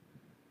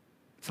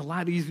 it's a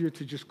lot easier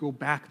to just go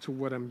back to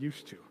what I'm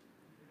used to.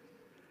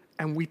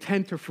 And we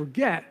tend to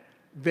forget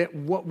that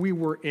what we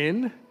were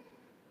in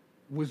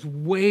was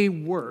way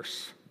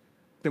worse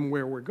than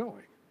where we're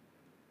going.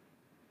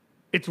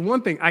 It's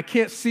one thing. I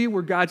can't see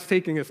where God's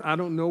taking us. I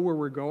don't know where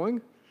we're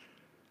going.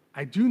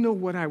 I do know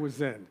what I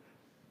was in.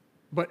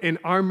 But in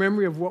our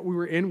memory of what we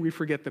were in, we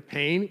forget the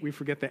pain, we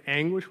forget the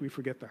anguish, we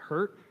forget the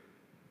hurt.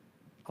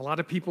 A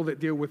lot of people that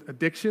deal with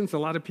addictions, a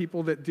lot of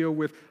people that deal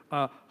with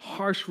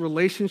harsh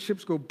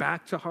relationships go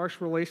back to harsh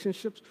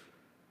relationships.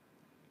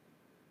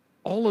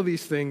 All of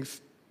these things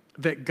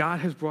that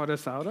God has brought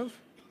us out of,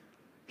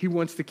 he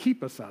wants to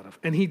keep us out of.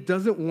 And he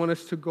doesn't want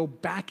us to go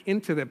back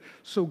into them.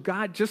 So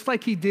God, just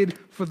like he did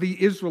for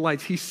the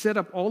Israelites, he set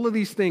up all of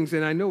these things.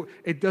 And I know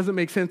it doesn't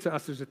make sense to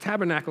us. There's a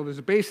tabernacle, there's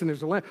a basin,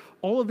 there's a lamp.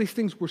 All of these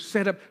things were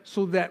set up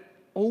so that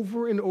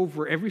over and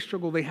over, every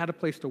struggle, they had a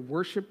place to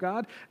worship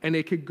God. And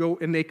they could go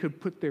and they could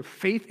put their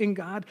faith in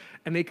God.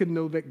 And they could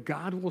know that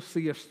God will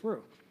see us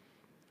through.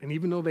 And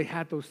even though they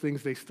had those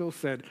things, they still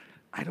said,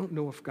 I don't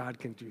know if God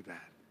can do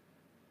that.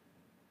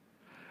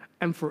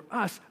 And for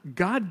us,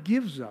 God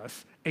gives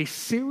us a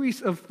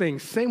series of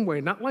things, same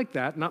way, not like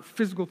that, not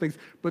physical things,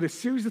 but a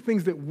series of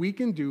things that we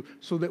can do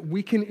so that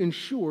we can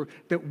ensure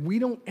that we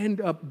don't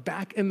end up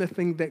back in the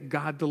thing that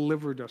God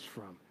delivered us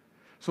from.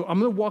 So I'm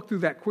going to walk through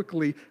that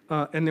quickly,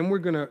 and then we're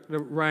going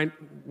to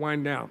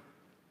wind down.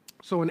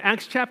 So in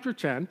Acts chapter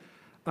 10,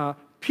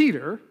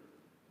 Peter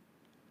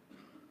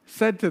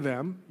said to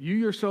them, "You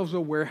yourselves are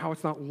aware how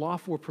it's not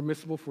lawful or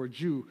permissible for a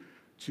Jew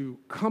to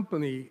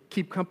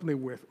keep company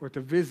with, or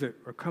to visit,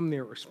 or come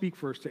near, or speak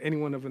first to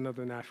anyone of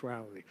another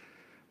nationality.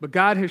 But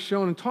God has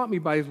shown and taught me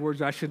by his words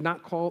that I should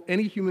not call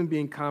any human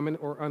being common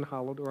or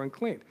unhallowed or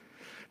unclean."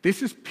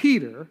 This is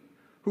Peter,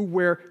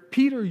 where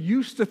Peter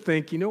used to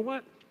think, you know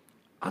what?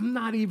 I'm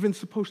not even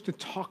supposed to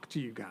talk to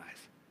you guys.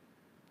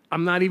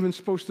 I'm not even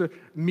supposed to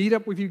meet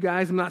up with you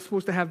guys. I'm not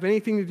supposed to have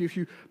anything to do with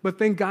you. But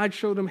then God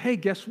showed him, hey,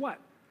 guess what?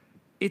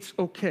 It's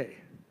okay.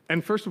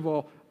 And first of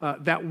all,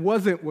 that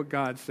wasn't what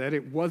God said.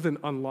 It wasn't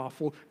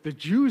unlawful. The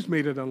Jews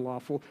made it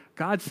unlawful.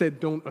 God said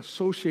don't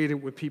associate it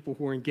with people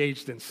who are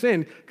engaged in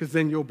sin, because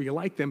then you'll be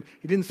like them.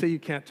 He didn't say you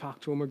can't talk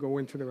to them or go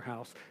into their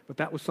house, but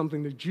that was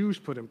something the Jews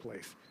put in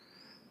place.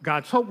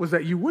 God's hope was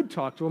that you would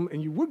talk to them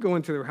and you would go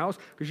into their house,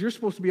 because you're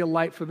supposed to be a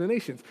light for the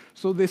nations.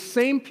 So this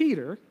same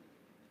Peter,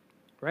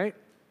 right,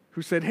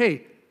 who said,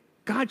 hey,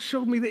 God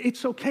showed me that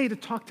it's okay to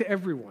talk to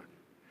everyone,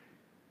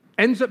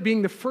 ends up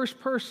being the first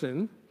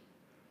person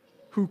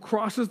who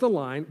crosses the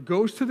line,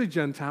 goes to the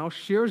Gentiles,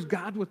 shares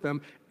God with them,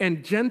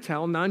 and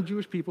Gentile,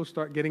 non-Jewish people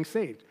start getting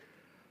saved.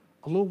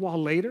 A little while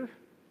later,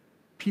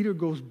 Peter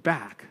goes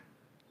back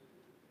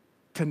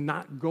to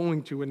not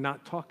going to and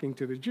not talking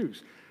to the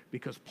Jews,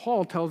 because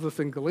Paul tells us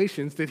in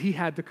Galatians that he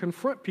had to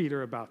confront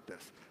Peter about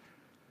this.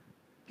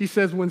 He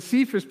says, when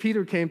Cephas,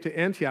 Peter, came to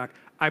Antioch,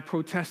 I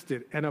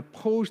protested and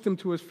opposed him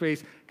to his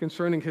face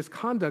concerning his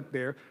conduct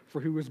there,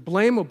 for he was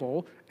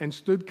blamable and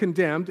stood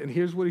condemned, and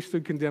here's what he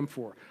stood condemned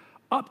for.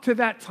 Up to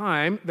that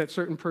time that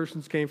certain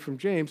persons came from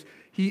James,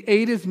 he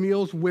ate his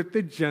meals with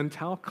the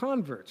Gentile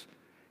converts.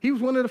 He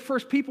was one of the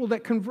first people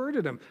that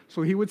converted him.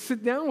 So he would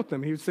sit down with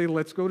them. He would say,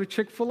 let's go to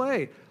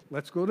Chick-fil-A.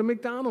 Let's go to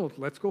McDonald's.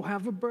 Let's go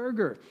have a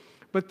burger.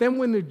 But then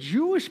when the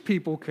Jewish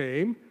people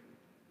came,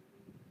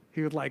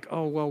 he was like,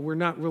 oh, well, we're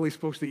not really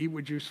supposed to eat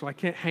with you, so I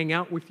can't hang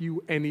out with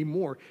you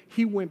anymore.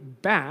 He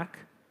went back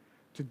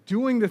to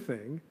doing the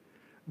thing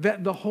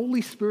that the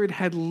Holy Spirit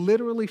had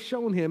literally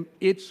shown him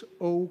it's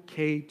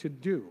okay to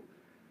do.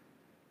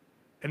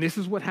 And this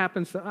is what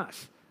happens to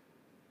us.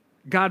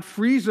 God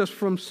frees us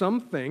from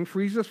something,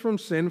 frees us from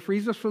sin,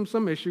 frees us from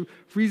some issue,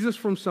 frees us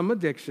from some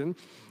addiction.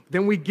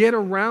 Then we get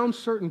around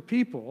certain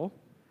people,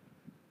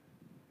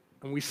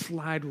 and we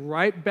slide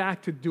right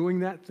back to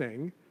doing that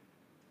thing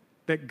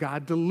that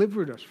God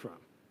delivered us from.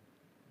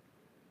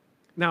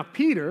 Now,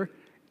 Peter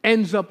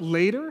ends up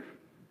later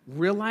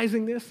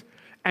realizing this,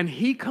 and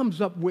he comes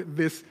up with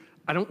this,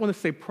 I don't want to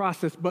say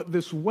process, but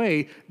this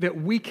way that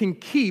we can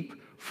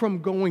keep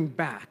from going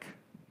back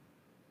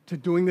to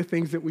doing the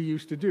things that we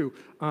used to do.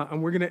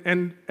 And we're going to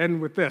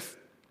end with this.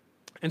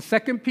 In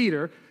 2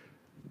 Peter,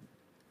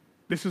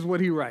 this is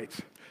what he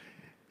writes.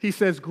 He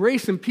says,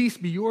 grace and peace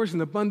be yours in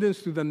abundance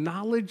through the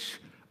knowledge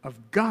of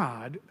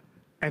God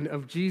and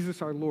of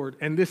Jesus our Lord.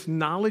 And this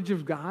knowledge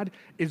of God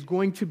is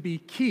going to be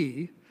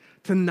key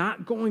to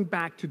not going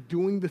back to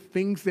doing the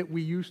things that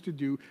we used to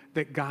do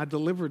that God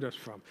delivered us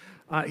from.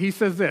 He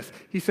says this.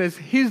 He says,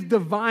 his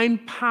divine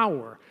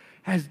power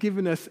has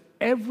given us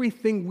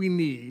everything we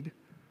need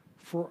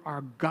for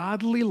our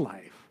godly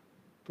life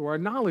through our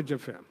knowledge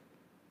of him.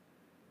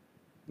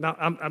 Now,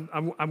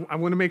 I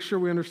want to make sure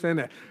we understand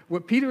that.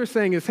 What Peter is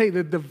saying is, hey,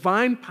 the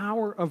divine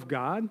power of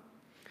God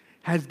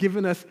has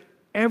given us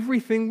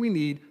everything we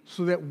need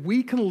so that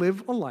we can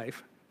live a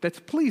life that's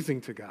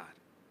pleasing to God,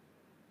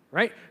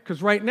 right?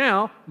 Because right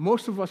now,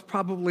 most of us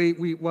probably,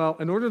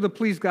 in order to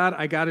please God,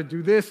 I got to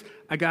do this,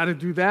 I got to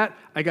do that,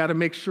 I got to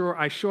make sure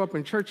I show up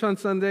in church on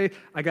Sunday,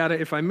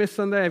 if I miss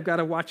Sunday, I've got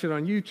to watch it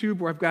on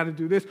YouTube, or I've got to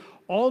do this.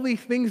 All these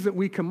things that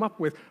we come up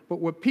with. But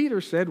what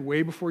Peter said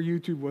way before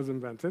YouTube was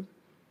invented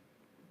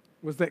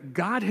was that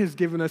God has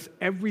given us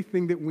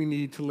everything that we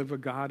need to live a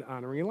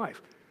God-honoring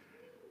life.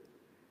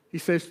 He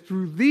says,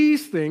 through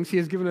these things, he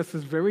has given us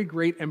his very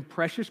great and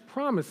precious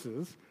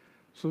promises,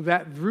 so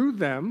that through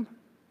them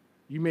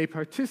you may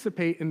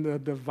participate in the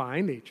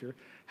divine nature,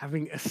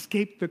 having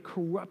escaped the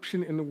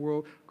corruption in the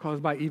world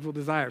caused by evil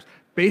desires.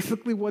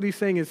 Basically, what he's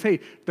saying is, hey,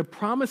 the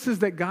promises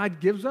that God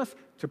gives us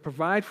to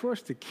provide for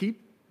us, to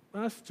keep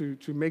us, to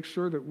make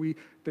sure that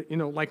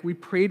like we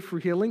prayed for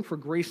healing for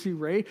Gracie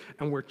Ray,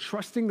 and we're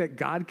trusting that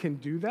God can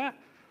do that.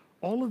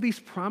 All of these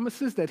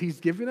promises that he's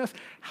given us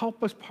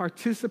help us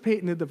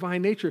participate in the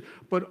divine nature,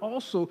 but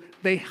also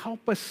they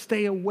help us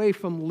stay away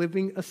from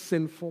living a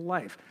sinful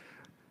life.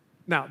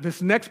 Now,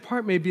 this next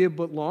part may be a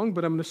bit long,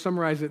 but I'm going to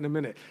summarize it in a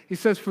minute. He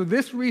says, for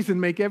this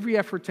reason, make every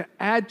effort to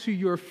add to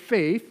your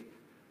faith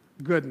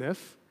goodness,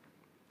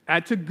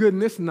 add to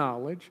goodness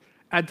knowledge,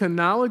 add to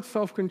knowledge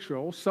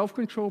self-control,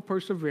 self-control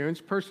perseverance,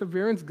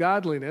 perseverance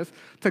godliness,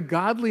 to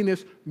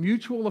godliness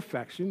mutual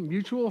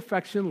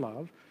affection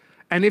love.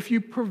 And if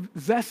you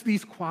possess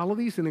these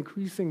qualities in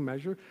increasing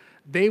measure,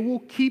 they will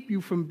keep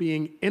you from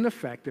being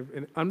ineffective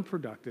and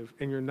unproductive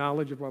in your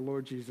knowledge of our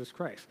Lord Jesus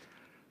Christ.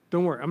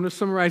 Don't worry, I'm going to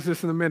summarize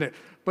this in a minute.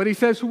 But he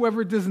says,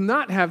 whoever does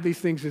not have these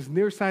things is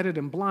nearsighted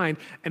and blind,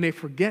 and they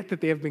forget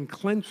that they have been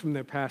cleansed from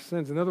their past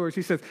sins. In other words,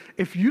 he says,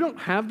 if you don't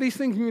have these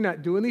things and you're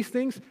not doing these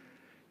things,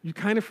 you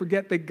kind of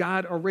forget that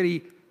God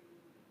already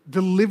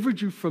delivered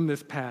you from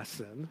this past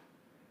sin,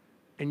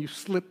 and you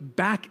slip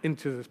back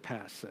into this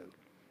past sin.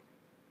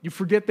 You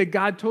forget that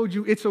God told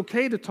you it's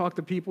okay to talk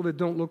to people that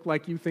don't look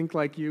like you, think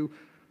like you,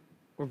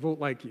 or vote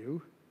like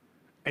you,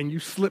 and you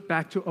slip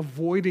back to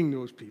avoiding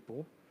those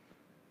people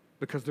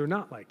because they're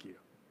not like you.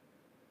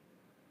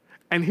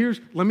 And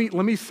let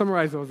me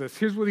summarize all this.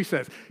 Here's what he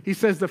says. He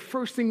says the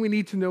first thing we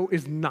need to know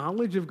is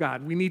knowledge of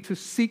God. We need to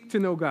seek to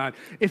know God.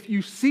 If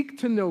you seek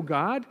to know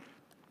God,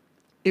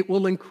 it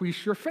will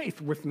increase your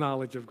faith with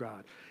knowledge of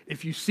God.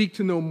 If you seek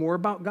to know more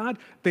about God,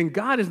 then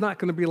God is not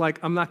going to be like,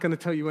 I'm not going to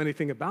tell you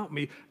anything about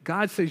me.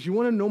 God says, you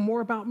want to know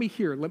more about me?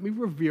 Here, let me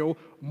reveal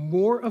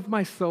more of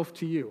myself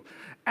to you.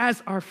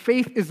 As our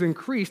faith is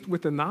increased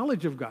with the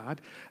knowledge of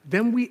God,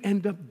 then we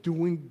end up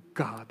doing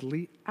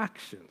godly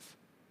actions.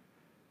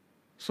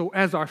 So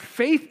as our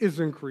faith is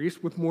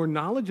increased with more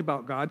knowledge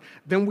about God,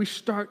 then we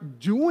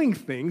start doing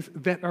things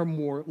that are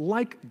more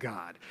like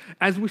God.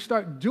 As we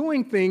start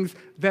doing things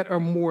that are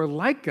more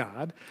like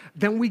God,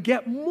 then we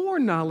get more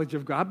knowledge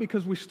of God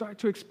because we start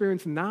to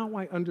experience, now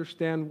I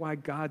understand why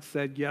God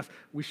said, yes,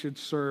 we should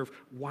serve,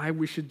 why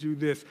we should do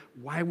this,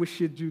 why we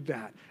should do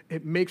that.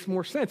 It makes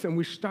more sense, and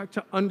we start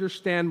to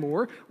understand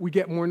more. We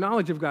get more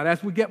knowledge of God.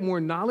 As we get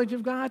more knowledge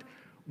of God,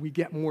 we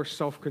get more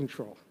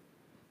self-control.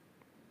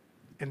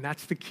 And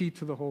that's the key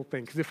to the whole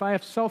thing. Because if I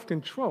have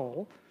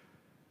self-control,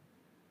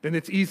 then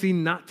it's easy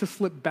not to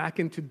slip back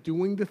into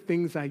doing the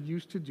things I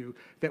used to do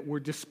that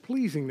were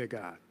displeasing to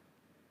God.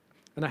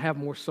 And I have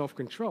more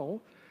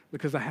self-control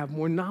because I have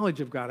more knowledge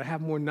of God. I have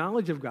more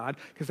knowledge of God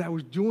because I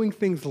was doing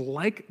things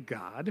like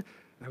God.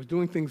 I was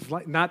doing things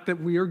like, not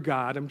that we are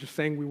God, I'm just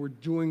saying we were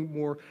doing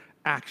more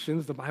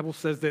actions. The Bible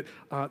says that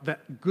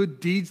that good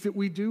deeds that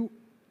we do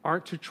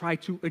aren't to try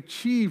to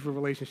achieve a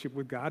relationship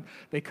with God.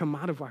 They come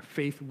out of our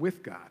faith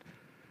with God.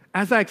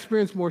 As I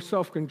experience more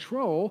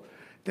self-control,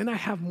 then I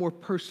have more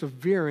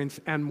perseverance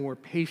and more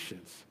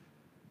patience.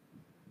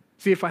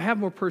 See, if I have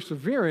more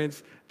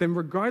perseverance, then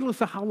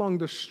regardless of how long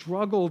the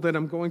struggle that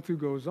I'm going through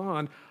goes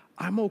on,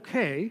 I'm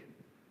okay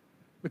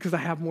because I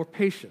have more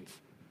patience.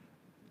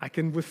 I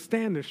can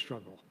withstand this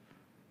struggle.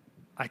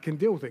 I can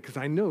deal with it because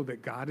I know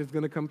that God is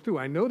going to come through.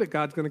 I know that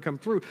God's going to come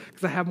through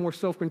because I have more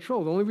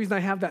self-control. The only reason I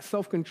have that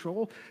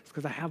self-control is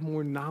because I have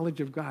more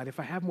knowledge of God. If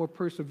I have more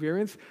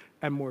perseverance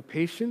and more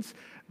patience,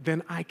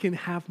 then I can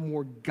have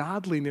more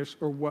godliness,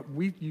 or what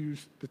we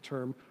use the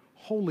term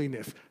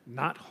holiness.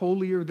 Not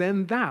holier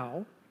than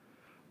thou,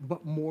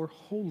 but more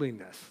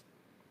holiness.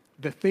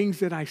 The things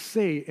that I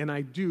say and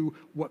I do,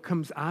 what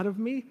comes out of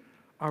me,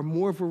 are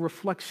more of a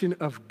reflection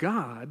of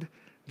God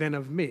than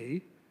of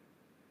me,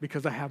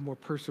 because I have more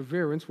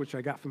perseverance, which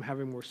I got from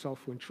having more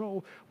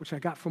self-control, which I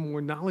got from more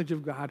knowledge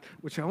of God,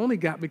 which I only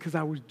got because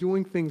I was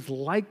doing things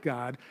like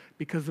God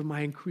because of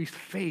my increased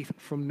faith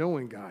from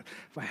knowing God.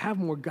 If I have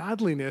more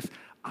godliness,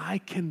 I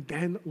can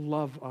then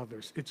love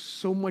others. It's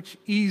so much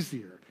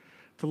easier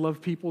to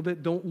love people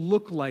that don't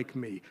look like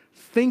me,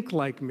 think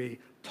like me,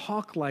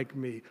 talk like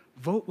me,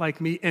 vote like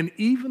me, and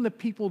even the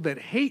people that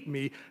hate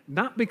me,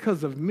 not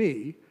because of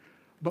me,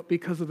 but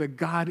because of the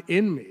God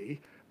in me,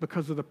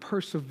 because of the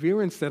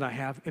perseverance that I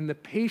have and the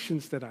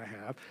patience that I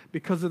have,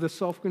 because of the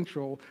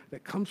self-control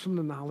that comes from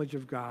the knowledge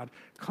of God,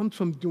 comes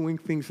from doing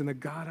things in a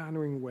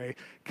God-honoring way,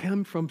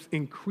 comes from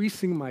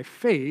increasing my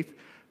faith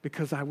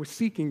because I was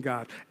seeking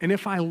God. And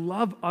if I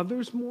love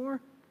others more,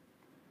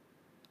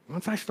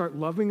 once I start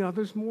loving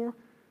others more,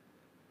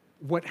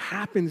 what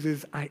happens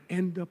is I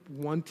end up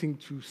wanting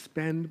to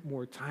spend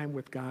more time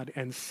with God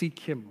and seek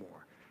Him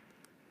more.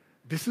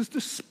 This is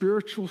the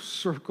spiritual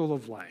circle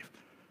of life.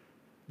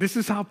 This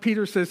is how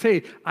Peter says,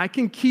 hey, I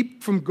can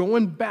keep from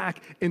going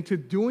back into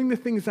doing the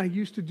things I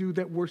used to do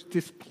that were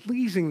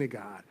displeasing to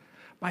God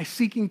by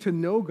seeking to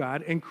know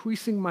God,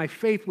 increasing my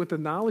faith with the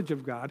knowledge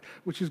of God,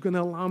 which is going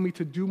to allow me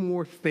to do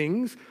more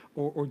things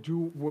or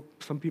do what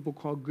some people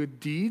call good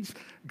deeds,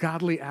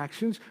 godly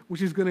actions,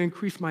 which is going to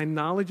increase my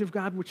knowledge of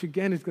God, which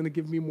again is going to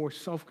give me more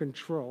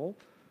self-control,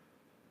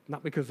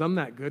 not because I'm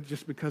that good,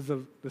 just because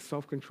of the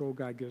self-control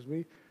God gives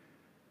me,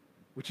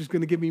 which is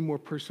going to give me more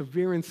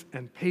perseverance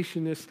and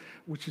patience,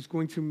 which is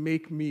going to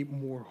make me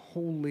more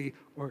holy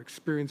or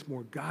experience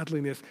more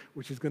godliness,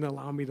 which is going to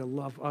allow me to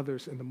love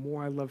others. And the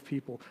more I love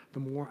people, the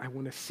more I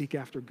want to seek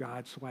after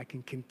God so I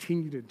can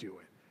continue to do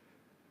it.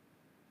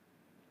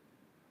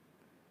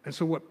 And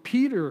so what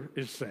Peter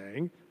is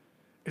saying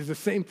is the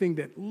same thing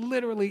that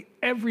literally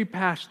every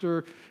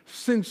pastor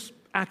since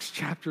Acts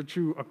chapter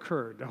 2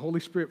 occurred. The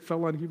Holy Spirit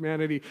fell on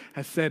humanity,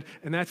 has said,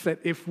 and that's that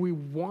if we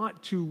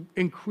want to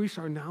increase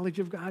our knowledge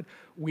of God,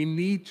 we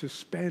need to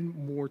spend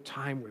more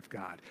time with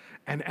God.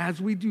 And as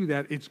we do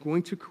that, it's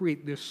going to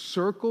create this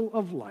circle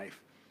of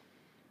life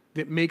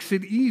that makes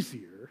it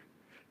easier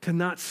to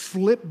not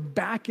slip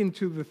back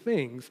into the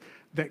things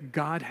that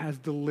God has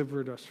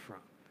delivered us from.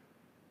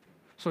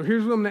 So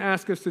here's what I'm going to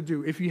ask us to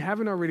do. If you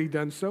haven't already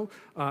done so,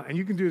 and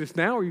you can do this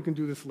now or you can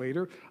do this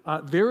later,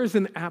 there is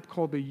an app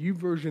called the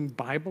YouVersion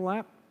Bible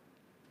app,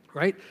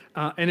 right?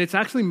 And it's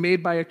actually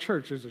made by a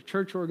church. There's a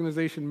church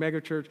organization,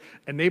 mega church,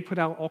 and they put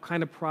out all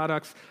kind of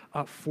products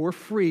for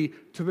free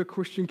to the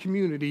Christian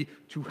community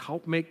to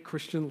help make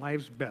Christian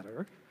lives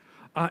better.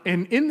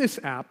 And in this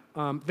app,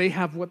 they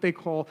have what they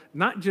call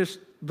not just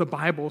the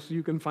Bible, so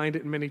you can find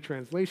it in many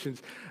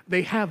translations.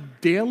 They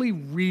have daily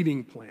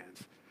reading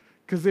plans.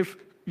 Because if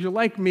you're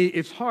like me,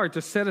 it's hard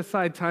to set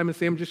aside time and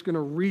say, I'm just going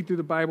to read through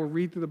the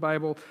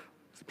Bible.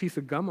 It's a piece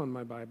of gum on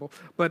my Bible.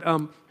 But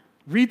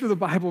read through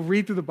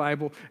the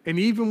Bible. And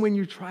even when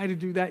you try to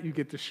do that, you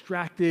get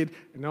distracted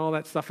and all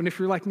that stuff. And if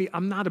you're like me,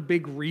 I'm not a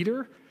big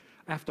reader.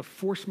 I have to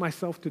force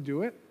myself to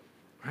do it,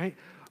 right?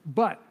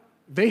 But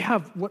they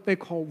have what they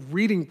call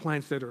reading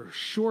plans that are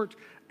short.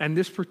 And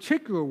this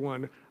particular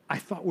one I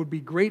thought would be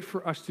great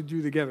for us to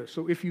do together.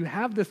 So if you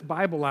have this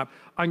Bible app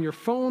on your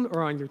phone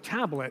or on your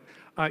tablet,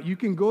 you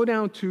can go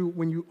down to,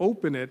 when you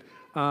open it,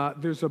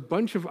 there's a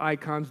bunch of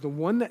icons. The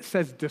one that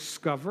says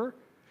Discover,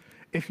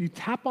 if you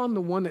tap on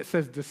the one that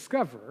says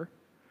Discover,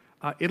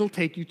 it'll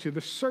take you to the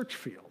search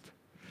field.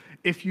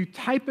 If you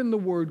type in the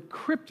word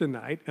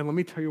kryptonite, and let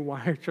me tell you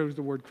why I chose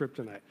the word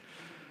kryptonite.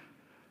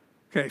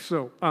 Okay,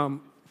 so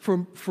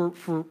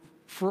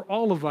for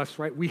all of us,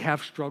 right, we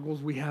have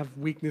struggles, we have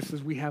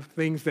weaknesses, we have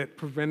things that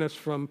prevent us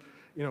from,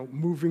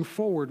 moving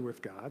forward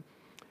with God.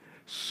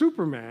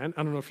 Superman,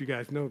 I don't know if you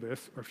guys know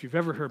this or if you've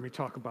ever heard me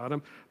talk about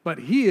him, but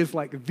he is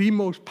like the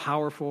most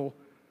powerful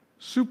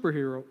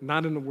superhero,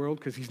 not in the world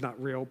because he's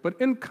not real, but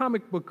in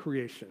comic book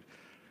creation.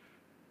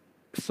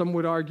 Some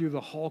would argue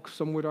the Hulk,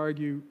 some would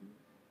argue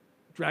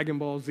Dragon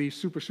Ball Z,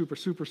 Super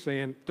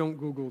Saiyan. Don't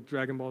Google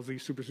Dragon Ball Z,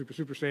 Super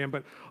Saiyan,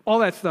 but all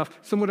that stuff,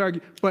 some would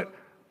argue. But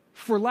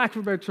for lack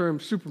of a better term,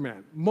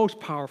 Superman, most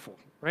powerful,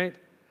 right?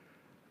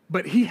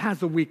 But he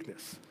has a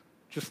weakness,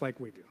 just like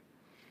we do.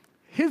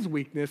 His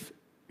weakness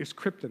is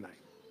kryptonite.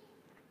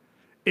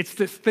 It's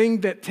this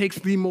thing that takes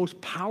the most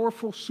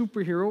powerful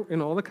superhero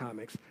in all the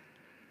comics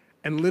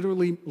and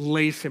literally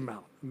lays him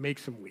out,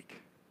 makes him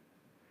weak.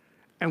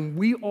 And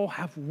we all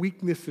have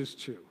weaknesses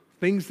too,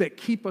 things that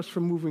keep us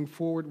from moving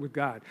forward with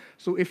God.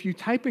 So if you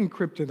type in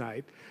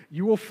kryptonite,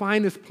 you will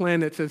find this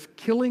plan that says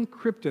Killing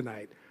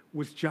Kryptonite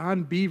with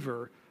John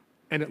Beaver,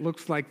 and it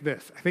looks like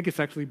this. I think it's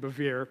actually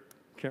Bevere,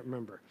 can't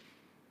remember.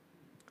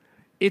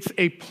 It's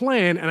a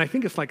plan, and I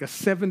think it's like a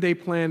 7-day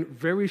plan,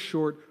 very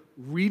short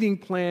reading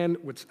plan,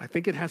 which I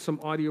think it has some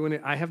audio in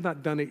it. I have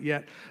not done it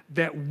yet,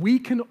 that we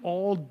can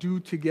all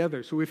do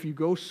together. So if you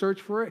go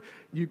search for it,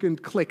 you can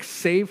click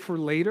Save for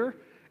Later.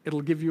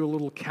 It'll give you a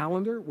little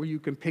calendar where you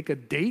can pick a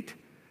date,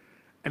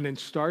 and then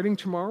starting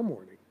tomorrow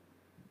morning,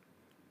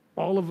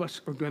 all of us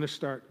are going to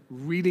start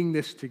reading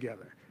this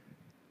together.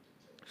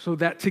 So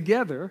that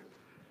together,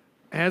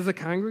 as a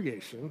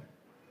congregation,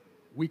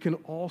 we can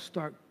all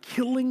start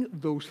killing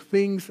those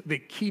things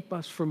that keep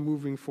us from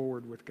moving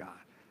forward with God.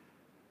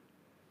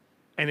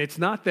 And it's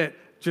not that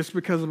just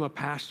because I'm a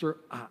pastor,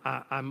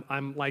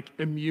 I'm like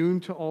immune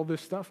to all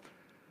this stuff.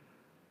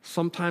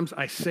 Sometimes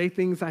I say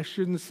things I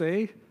shouldn't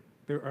say.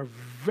 There are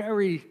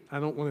I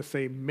don't want to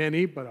say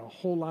many, but a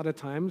whole lot of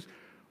times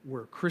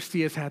where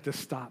Christy has had to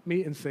stop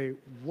me and say,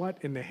 what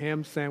in the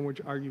ham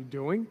sandwich are you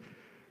doing?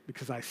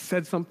 Because I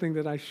said something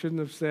that I shouldn't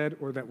have said,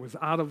 or that was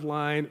out of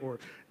line, or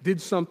did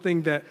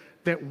something that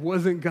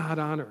wasn't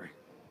God-honoring.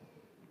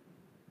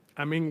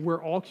 I mean,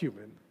 we're all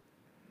human.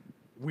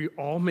 We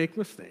all make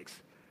mistakes.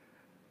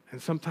 And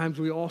sometimes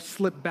we all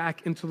slip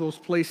back into those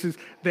places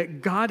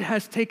that God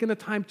has taken the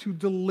time to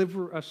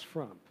deliver us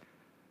from.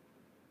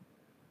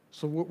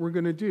 So what we're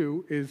going to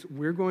do is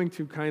we're going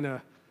to kind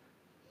of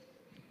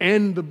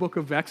end the book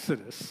of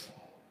Exodus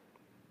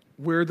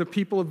where the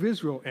people of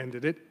Israel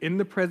ended it, in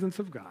the presence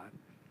of God.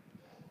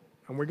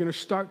 And we're going to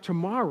start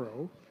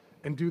tomorrow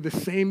and do the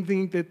same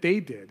thing that they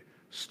did,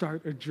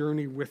 start a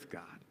journey with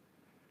God.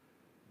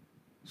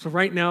 So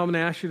right now, I'm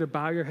going to ask you to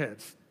bow your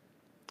heads.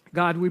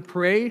 God, we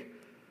pray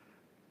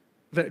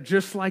that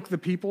just like the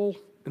people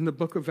in the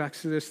book of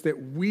Exodus,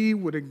 that we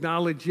would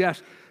acknowledge,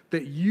 yes,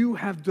 that you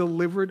have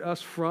delivered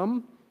us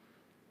from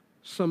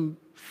some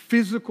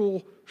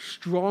physical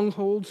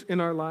strongholds in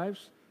our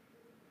lives.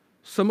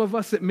 Some of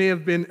us, it may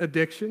have been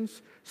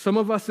addictions. Some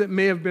of us, it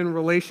may have been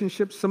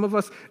relationships. Some of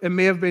us, it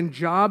may have been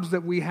jobs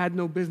that we had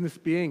no business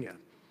being in.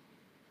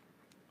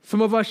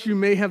 Some of us, you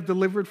may have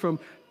delivered from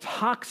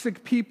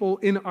toxic people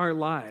in our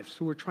lives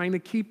who are trying to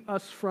keep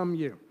us from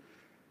you.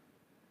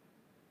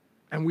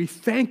 And we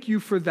thank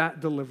you for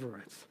that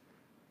deliverance.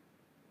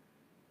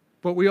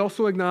 But we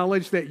also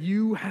acknowledge that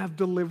you have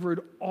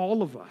delivered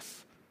all of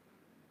us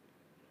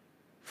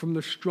from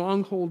the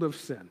stronghold of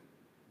sin.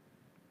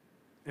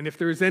 And if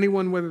there is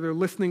anyone, whether they're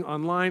listening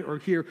online or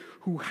here,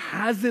 who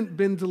hasn't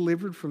been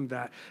delivered from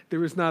that,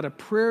 there is not a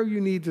prayer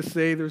you need to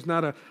say. There's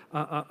not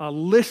a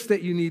list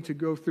that you need to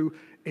go through.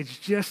 It's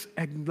just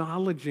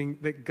acknowledging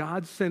that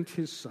God sent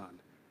his son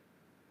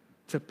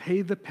to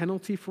pay the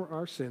penalty for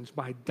our sins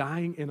by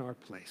dying in our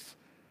place.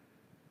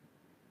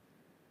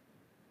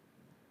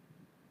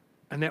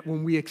 And that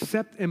when we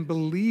accept and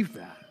believe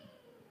that,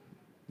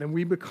 then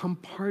we become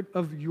part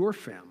of your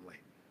family.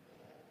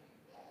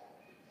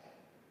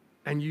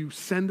 And you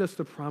send us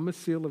the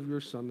promised seal of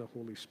your Son, the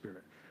Holy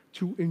Spirit,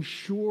 to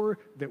ensure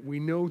that we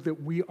know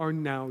that we are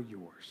now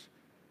yours.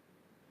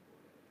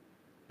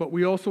 But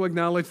we also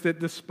acknowledge that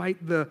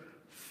despite the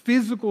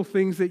physical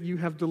things that you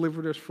have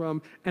delivered us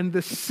from and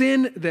the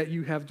sin that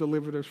you have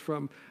delivered us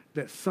from,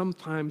 that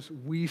sometimes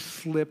we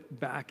slip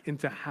back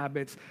into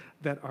habits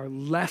that are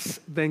less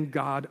than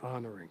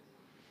God-honoring.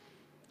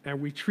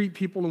 And we treat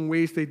people in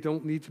ways they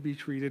don't need to be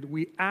treated.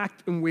 We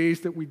act in ways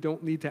that we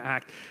don't need to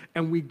act.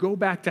 And we go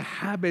back to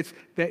habits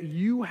that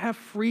you have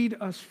freed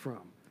us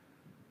from.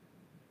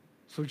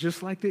 So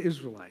just like the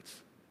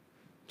Israelites,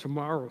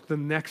 tomorrow, the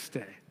next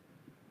day,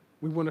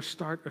 we want to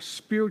start a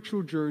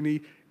spiritual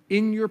journey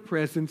in your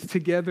presence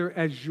together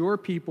as your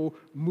people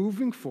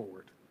moving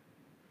forward,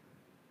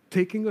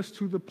 taking us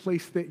to the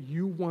place that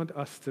you want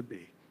us to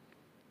be.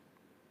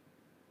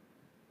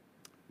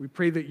 We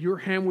pray that your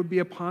hand would be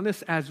upon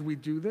us as we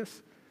do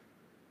this.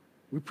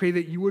 We pray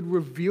that you would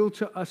reveal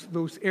to us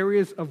those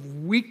areas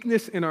of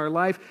weakness in our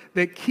life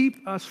that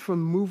keep us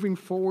from moving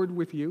forward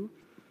with you.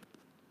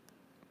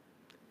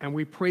 And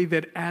we pray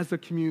that as a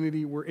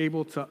community, we're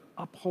able to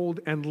uphold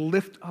and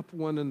lift up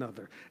one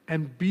another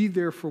and be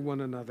there for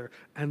one another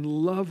and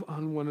love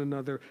on one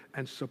another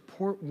and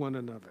support one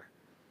another.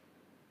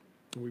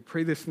 And we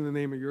pray this in the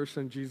name of your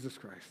Son, Jesus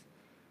Christ.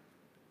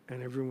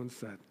 And everyone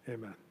said,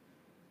 amen.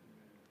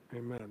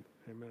 Amen.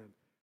 Amen.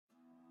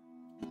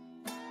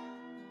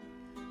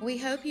 We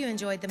hope you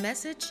enjoyed the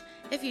message.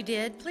 If you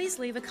did, please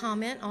leave a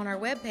comment on our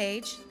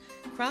webpage,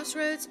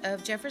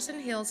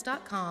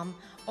 crossroadsofjeffersonhills.com,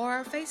 or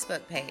our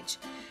Facebook page.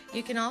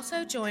 You can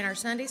also join our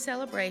Sunday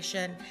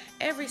celebration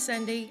every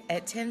Sunday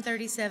at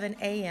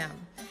 10:37 a.m.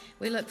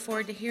 We look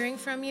forward to hearing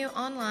from you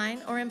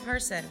online or in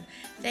person.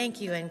 Thank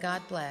you and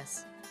God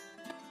bless.